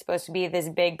 and it's supposed to be this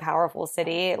big, powerful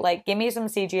city. Like, give me some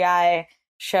CGI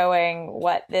showing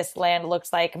what this land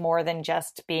looks like more than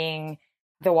just being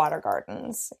the Water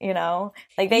Gardens, you know?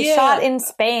 Like, they shot in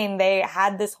Spain. They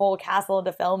had this whole castle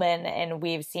to film in, and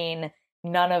we've seen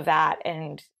none of that,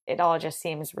 and it all just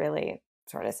seems really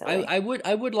sort of silly. I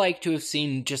would like to have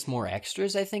seen just more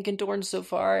extras, I think, in Dorne so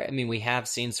far. I mean, we have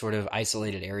seen sort of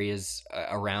isolated areas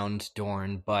around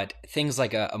Dorne, but things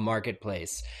like a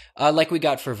marketplace, like we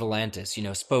got for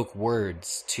Volantis, spoke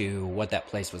words to what that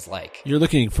place was like. You're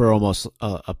looking for almost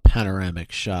a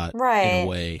panoramic shot, right, in a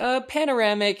way.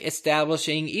 Panoramic,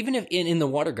 establishing, even if in the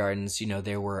Water Gardens,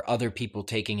 there were other people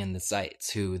taking in the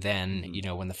sights who then,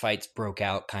 when the fights broke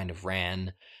out, kind of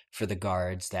ran for the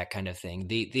guards, that kind of thing.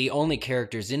 The only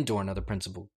characters in Dorne are the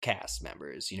principal cast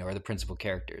members, are the principal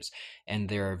characters. And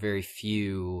there are very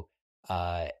few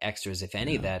extras, if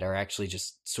any, that are actually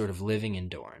just sort of living in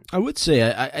Dorne. I would say,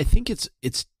 I think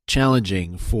it's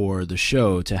challenging for the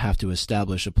show to have to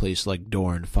establish a place like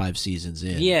Dorne 5 seasons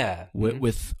in. Yeah.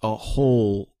 With a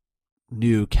whole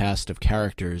new cast of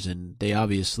characters, and they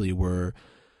obviously were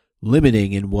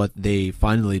limiting in what they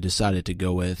finally decided to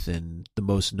go with, and the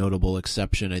most notable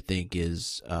exception, I think,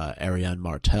 is Ariane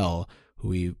Martell,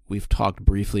 who we've talked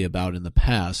briefly about in the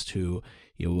past, who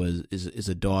is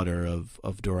a daughter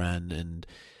of Doran and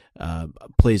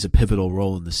plays a pivotal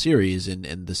role in the series,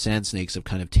 and the Sand Snakes have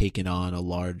kind of taken on a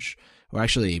large, or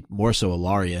actually more so,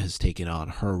 Ilaria has taken on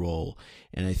her role,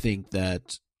 and I think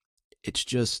that it's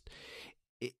just,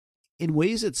 in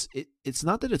ways, it's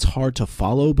not that it's hard to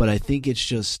follow, but I think it's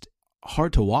just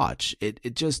hard to watch.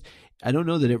 It just, I don't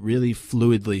know that it really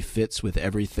fluidly fits with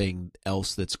everything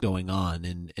else that's going on.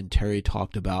 And Terry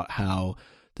talked about how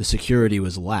the security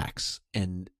was lax,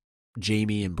 and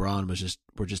Jaime and Bronn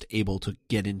were just able to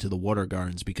get into the Water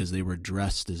Gardens because they were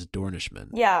dressed as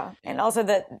Dornishmen. Yeah, and also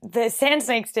the Sand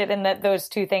Snakes did, and that those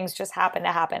two things just happened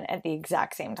to happen at the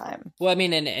exact same time. Well, I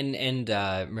mean, and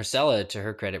Myrcella, to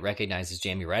her credit, recognizes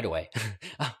Jaime right away.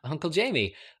 Uncle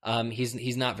Jaime.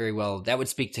 He's not very well. That would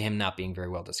speak to him not being very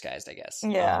well disguised, I guess.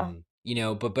 Yeah.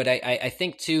 But I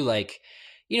think too, like,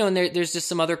 and there's just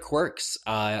some other quirks.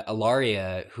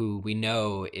 Ilaria, who we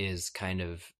know is kind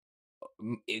of,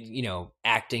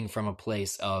 acting from a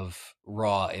place of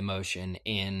raw emotion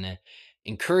in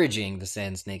encouraging the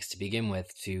Sand Snakes to begin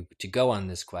with to go on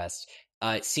this quest,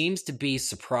 seems to be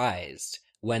surprised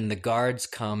when the guards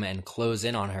come and close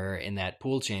in on her in that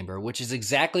pool chamber, which is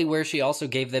exactly where she also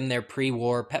gave them their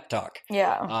pre-war pep talk.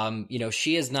 Yeah.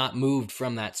 She has not moved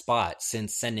from that spot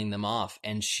since sending them off,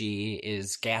 and she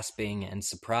is gasping and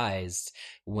surprised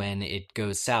when it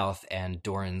goes south and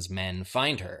Doran's men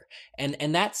find her.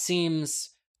 And that seems,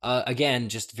 again,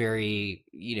 just very,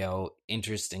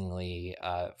 interestingly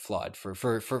flawed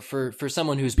for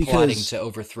someone who's plotting to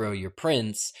overthrow your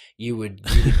prince. You would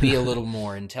be a little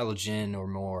more intelligent or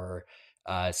more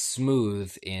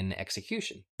smooth in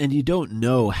execution. And you don't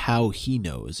know how he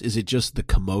knows. Is it just the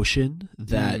commotion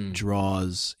that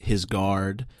draws his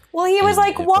guard? Well, he was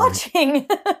watching.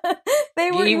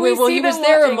 He was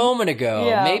there a moment ago.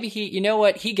 Yeah. Maybe he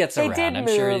gets they around. Did I'm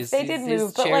move. sure they did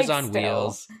move, but chairs on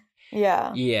wheels.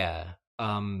 Yeah. Yeah.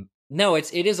 No,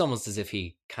 it is almost as if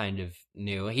he kind of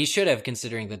knew. He should have,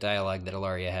 considering the dialogue that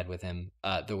Ilaria had with him,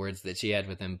 the words that she had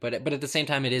with him. But at the same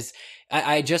time, it is.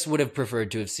 I just would have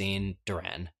preferred to have seen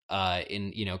Doran,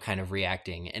 in kind of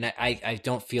reacting, and I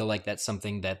don't feel like that's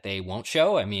something that they won't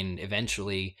show. I mean,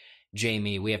 eventually,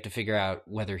 Jaime, we have to figure out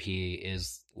whether he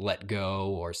is let go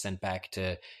or sent back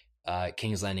to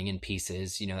King's Landing in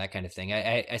pieces. That kind of thing.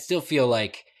 I still feel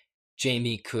like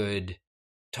Jaime could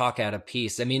talk out a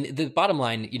piece. I mean, the bottom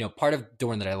line, part of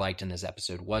Dorne that I liked in this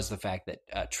episode was the fact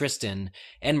that Tristan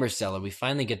and Myrcella, we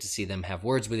finally get to see them have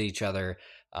words with each other.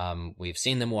 We've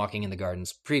seen them walking in the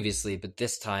gardens previously, but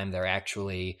this time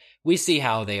we see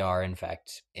how they are, in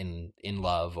fact, in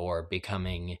love or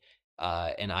becoming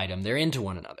an item. They're into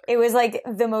one another. It was like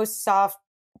the most soft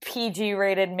PG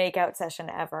rated makeout session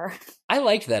ever. I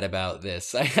liked that about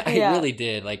this. I really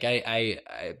did. Like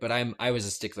but I was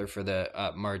a stickler for the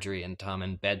Marjorie and Tom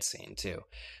in bed scene too.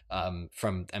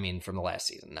 From the last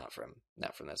season, not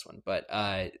from this one. But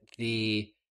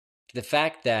the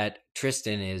fact that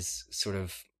Tristan is sort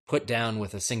of put down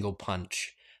with a single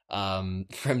punch from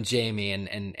Jaime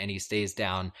and he stays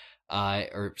down,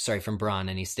 from Bronn,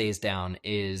 and he stays down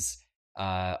is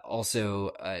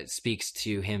also speaks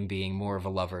to him being more of a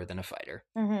lover than a fighter.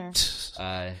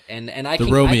 Mm-hmm. And I can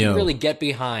really get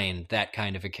behind that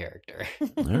kind of a character.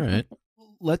 All right.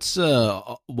 Let's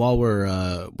while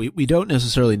we're we don't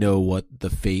necessarily know what the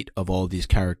fate of all of these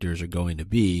characters are going to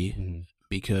be,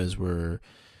 because we're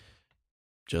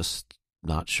just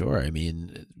not sure. I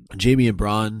mean, Jaime and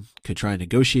Bronn could try and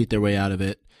negotiate their way out of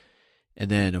it,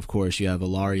 and then of course you have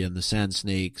Ilaria and the Sand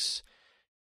Snakes.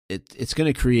 It's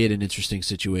going to create an interesting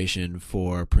situation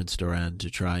for Prince Doran to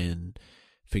try and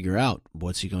figure out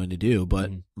what's he going to do. But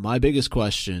my biggest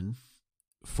question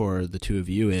for the two of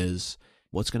you is,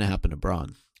 what's going to happen to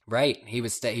Bronn? Right. He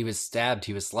was stabbed.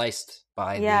 He was sliced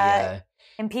by Yeah,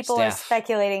 and people are staff.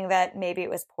 speculating that maybe it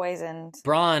was poisoned.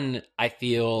 Bronn, I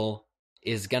feel,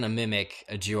 is going to mimic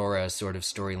a Jorah sort of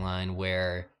storyline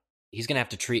where he's going to have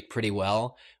to treat pretty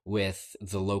well with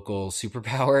the local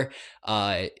superpower.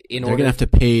 They're going to have to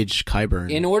page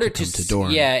Qyburn in order to come to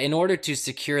Dorne. Yeah, in order to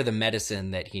secure the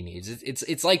medicine that he needs.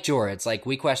 It's like Jorah. It's like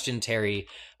we questioned Terry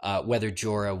whether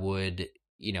Jorah would,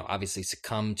 obviously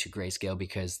succumb to grayscale,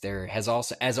 because there has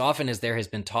also, as often as there has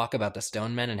been talk about the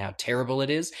Stone Men and how terrible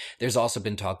it is, there's also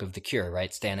been talk of the cure,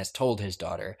 right? Stannis told his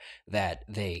daughter that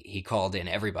he called in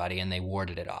everybody and they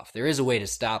warded it off. There is a way to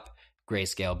stop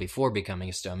grayscale before becoming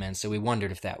a Stone Man, so we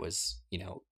wondered if that was,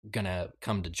 gonna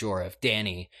come to Jorah, if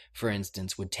Dany, for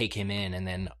instance, would take him in and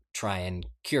then try and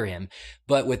cure him.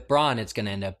 But with Bronn, it's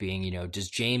gonna end up being,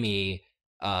 is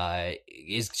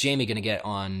Jaime gonna get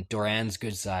on Doran's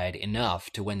good side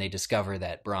enough to, when they discover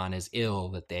that Bronn is ill,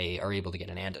 that they are able to get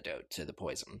an antidote to the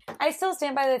poison? I still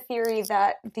stand by the theory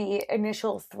that the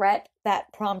initial threat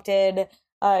that prompted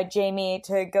Jaime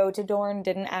to go to Dorne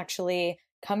didn't actually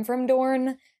come from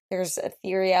Dorne. There's a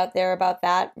theory out there about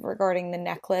that regarding the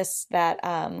necklace, that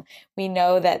we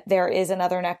know that there is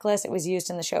another necklace. It was used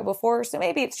in the show before, so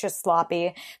maybe it's just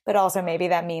sloppy, but also maybe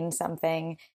that means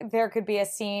something. There could be a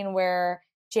scene where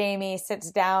Jaime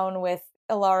sits down with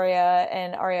Ellaria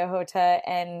and Arya Hota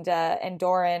and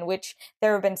Doran, which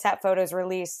there have been set photos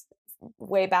released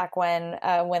way back when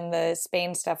the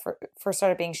Spain stuff first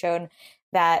started being shown,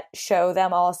 that show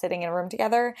them all sitting in a room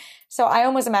together. So I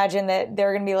almost imagine that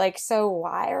they're going to be like, so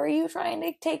why are you trying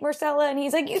to take Myrcella? And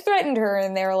he's like, you threatened her.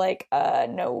 And they're like,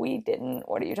 no, we didn't.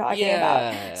 What are you talking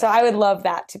about? So I would love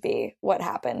that to be what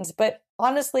happens. But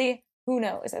honestly, who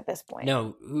knows at this point?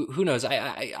 No, who knows?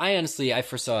 I honestly, I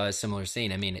foresaw a similar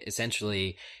scene. I mean,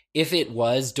 essentially, if it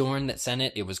was Dorne that sent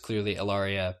it, it was clearly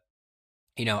Ellaria,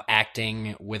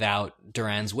 acting without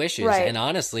Doran's wishes. Right. And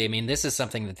honestly, I mean, this is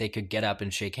something that they could get up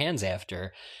and shake hands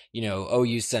after.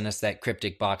 You sent us that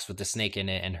cryptic box with the snake in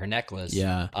it and her necklace.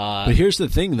 Yeah. But here's the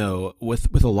thing, though,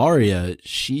 with Ellaria,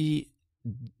 she,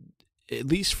 at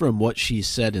least from what she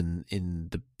said in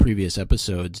the previous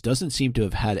episodes, doesn't seem to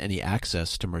have had any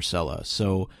access to Myrcella.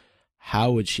 So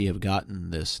how would she have gotten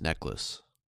this necklace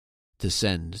to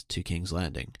send to King's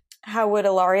Landing? How would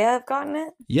Ellaria have gotten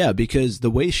it? Yeah, because the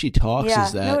way she talks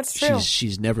is that it's true.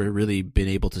 she's never really been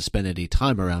able to spend any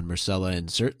time around Myrcella,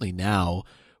 and certainly now,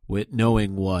 with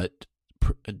knowing what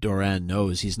Doran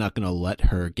knows, he's not going to let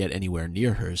her get anywhere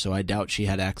near her. So I doubt she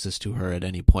had access to her at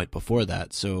any point before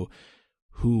that. So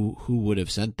who would have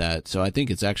sent that? So I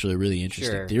think it's actually a really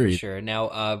interesting theory. Sure.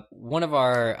 Now, one of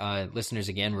our listeners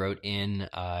again wrote in,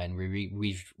 and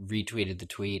we retweeted the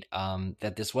tweet,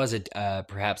 that this was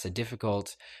perhaps a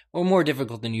difficult, or more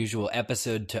difficult than usual,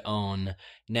 episode to own.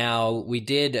 Now, we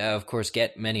did, of course,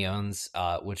 get many owns,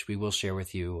 which we will share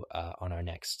with you on our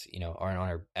next, or on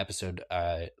our episode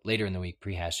later in the week,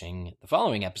 prehashing the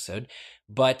following episode.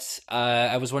 But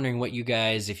I was wondering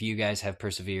if you guys have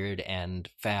persevered and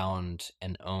found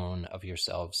an own of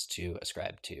yourselves to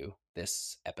ascribe to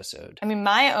this episode. I mean,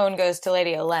 my own goes to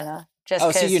Lady Olenna.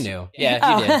 So you knew.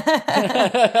 Yeah, you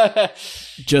did.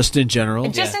 Just in general?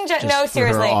 No, for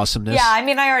seriously. Her awesomeness? Yeah, I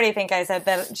mean, I already think I said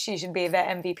that she should be the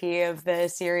MVP of the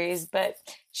series, but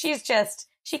she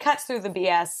cuts through the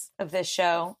BS of this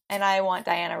show, and I want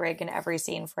Diana Rigg in every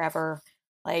scene forever.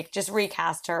 Like, just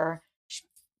recast her,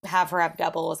 have her have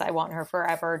doubles. I want her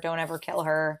forever. Don't ever kill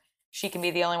her. She can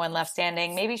be the only one left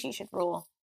standing. Maybe she should rule.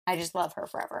 I just love her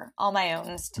forever. All my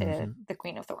owns to the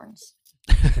Queen of Thorns.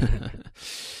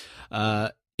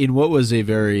 In what was a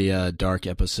very dark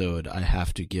episode, I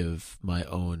have to give my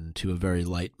own to a very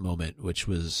light moment, which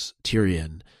was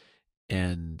Tyrion.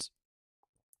 And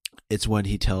it's when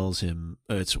he tells one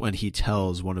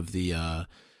of the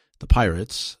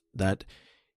pirates that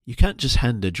you can't just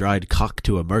hand a dried cock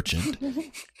to a merchant.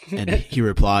 And he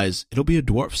replies, it'll be a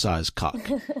dwarf-sized cock.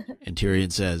 And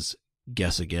Tyrion says,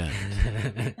 guess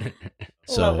again.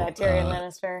 So, love that, Tyrion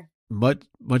Lannister.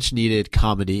 Much needed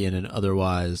comedy in an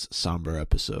otherwise somber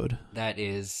episode. That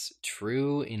is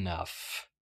true enough.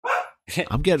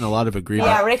 I'm getting a lot of agreement.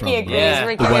 Yeah, Ricky from agrees.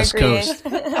 Ricky the West agrees.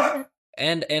 Coast.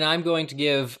 And I'm going to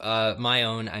give my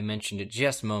own. I mentioned it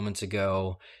just moments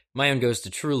ago. My own goes to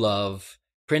True Love,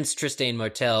 Prince Trystane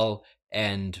Martell,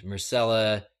 and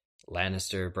Myrcella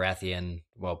Lannister, Baratheon.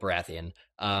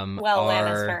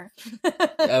 Lannister.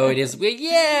 Oh, it is.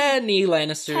 Yeah, Nee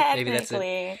Lannister. Maybe that's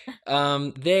Technically.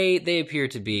 it. They appear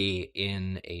to be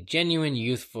in a genuine,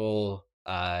 youthful,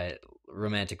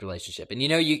 romantic relationship, and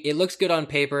it looks good on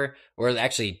paper, or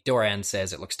actually, Doran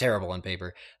says it looks terrible on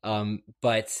paper.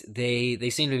 But they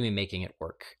seem to be making it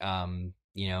work.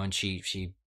 and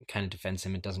she kind of defends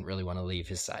him and doesn't really want to leave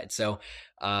his side. So,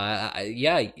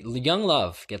 Young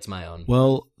Love gets my own.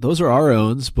 Well, those are our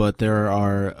owns, but there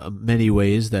are many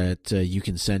ways that you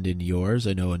can send in yours.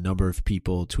 I know a number of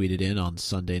people tweeted in on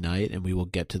Sunday night, and we will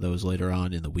get to those later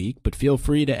on in the week, but feel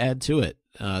free to add to it.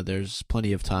 There's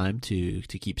plenty of time to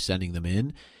keep sending them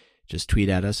in. Just tweet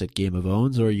at us at Game of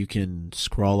Owns, or you can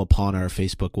scroll upon our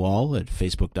Facebook wall at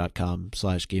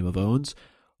facebook.com/Game of Owns.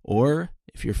 Or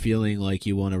if you're feeling like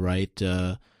you want to write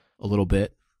a little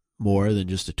bit more than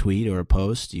just a tweet or a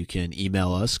post, you can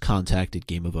email us,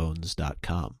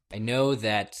 contact@gameofowns.com. I know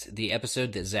that the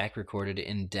episode that Zach recorded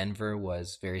in Denver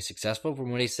was very successful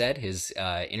from what he said, his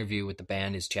interview with the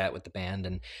band, his chat with the band,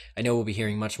 and I know we'll be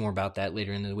hearing much more about that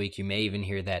later in the week. You may even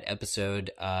hear that episode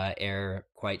air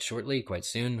quite shortly, quite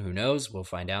soon. Who knows? We'll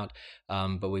find out.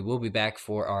 But we will be back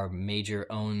for our Major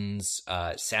Owns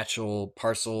satchel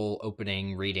parcel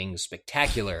opening reading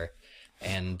spectacular,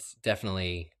 and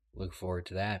definitely look forward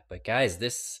to that. But guys,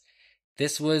 this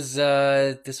was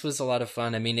a lot of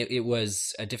fun. I mean, it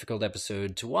was a difficult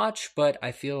episode to watch, but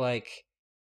I feel like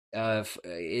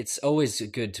it's always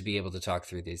good to be able to talk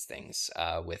through these things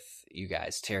with you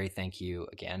guys. Terry, thank you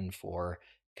again for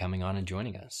coming on and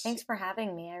joining us. Thanks for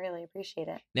having me. I really appreciate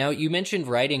it. Now, you mentioned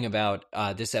writing about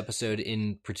this episode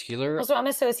in particular. Also, I'm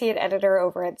associate editor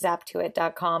over at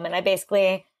zaptoit.com, and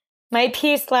my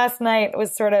piece last night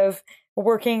was sort of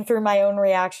working through my own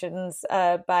reactions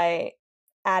by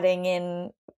adding in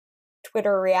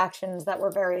Twitter reactions that were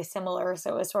very similar.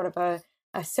 So it was sort of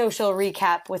a social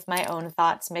recap with my own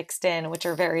thoughts mixed in, which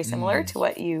are very similar to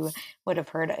what you would have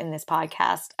heard in this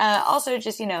podcast. Also,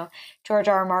 just, George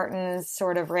R. R. Martin's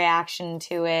sort of reaction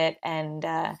to it and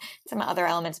some other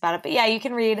elements about it. But yeah, you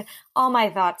can read all my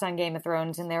thoughts on Game of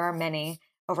Thrones, and there are many,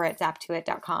 over at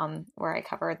zaptoit.com, where I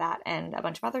cover that and a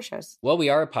bunch of other shows. Well, we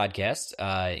are a podcast.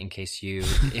 In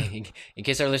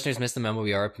case our listeners missed the memo,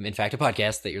 we are in fact a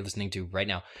podcast that you're listening to right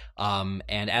now.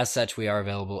 And as such, we are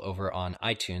available over on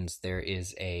iTunes. There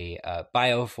is a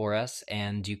bio for us,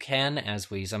 and you can,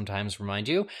 as we sometimes remind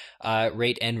you,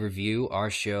 rate and review our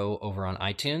show over on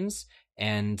iTunes.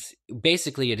 And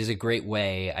basically, it is a great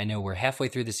way. I know we're halfway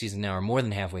through the season now, or more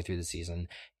than halfway through the season,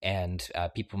 and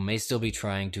people may still be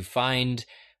trying to find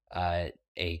a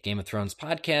Game of Thrones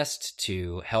podcast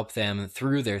to help them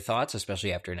through their thoughts,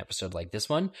 especially after an episode like this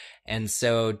one. And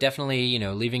so definitely,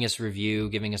 leaving us a review,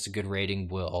 giving us a good rating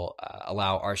will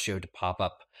allow our show to pop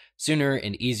up sooner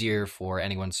and easier for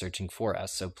anyone searching for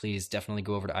us. So please definitely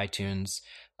go over to iTunes,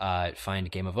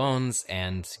 find Game of Owns,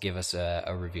 and give us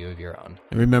a review of your own.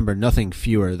 And remember, nothing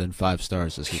fewer than 5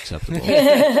 stars is acceptable.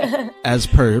 As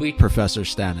per Professor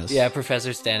Stannis. Yeah, Professor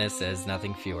Stannis says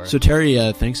nothing fewer. So Terry,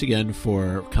 thanks again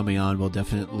for coming on. We'll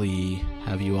definitely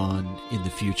have you on in the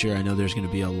future. I know there's going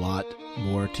to be a lot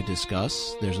more to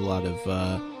discuss. There's a lot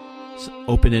of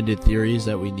open-ended theories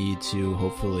that we need to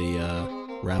hopefully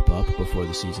wrap up before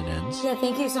the season ends. Yeah,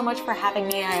 thank you so much for having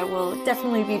me. I will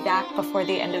definitely be back before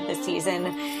the end of the season,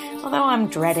 although I'm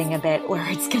dreading a bit where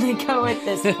it's going to go at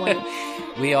this point.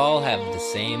 We all have the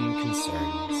same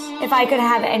concerns. If I could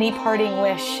have any parting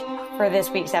wish for this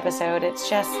week's episode, it's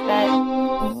just that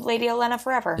Lady Olenna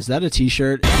forever. Is that a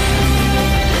t-shirt?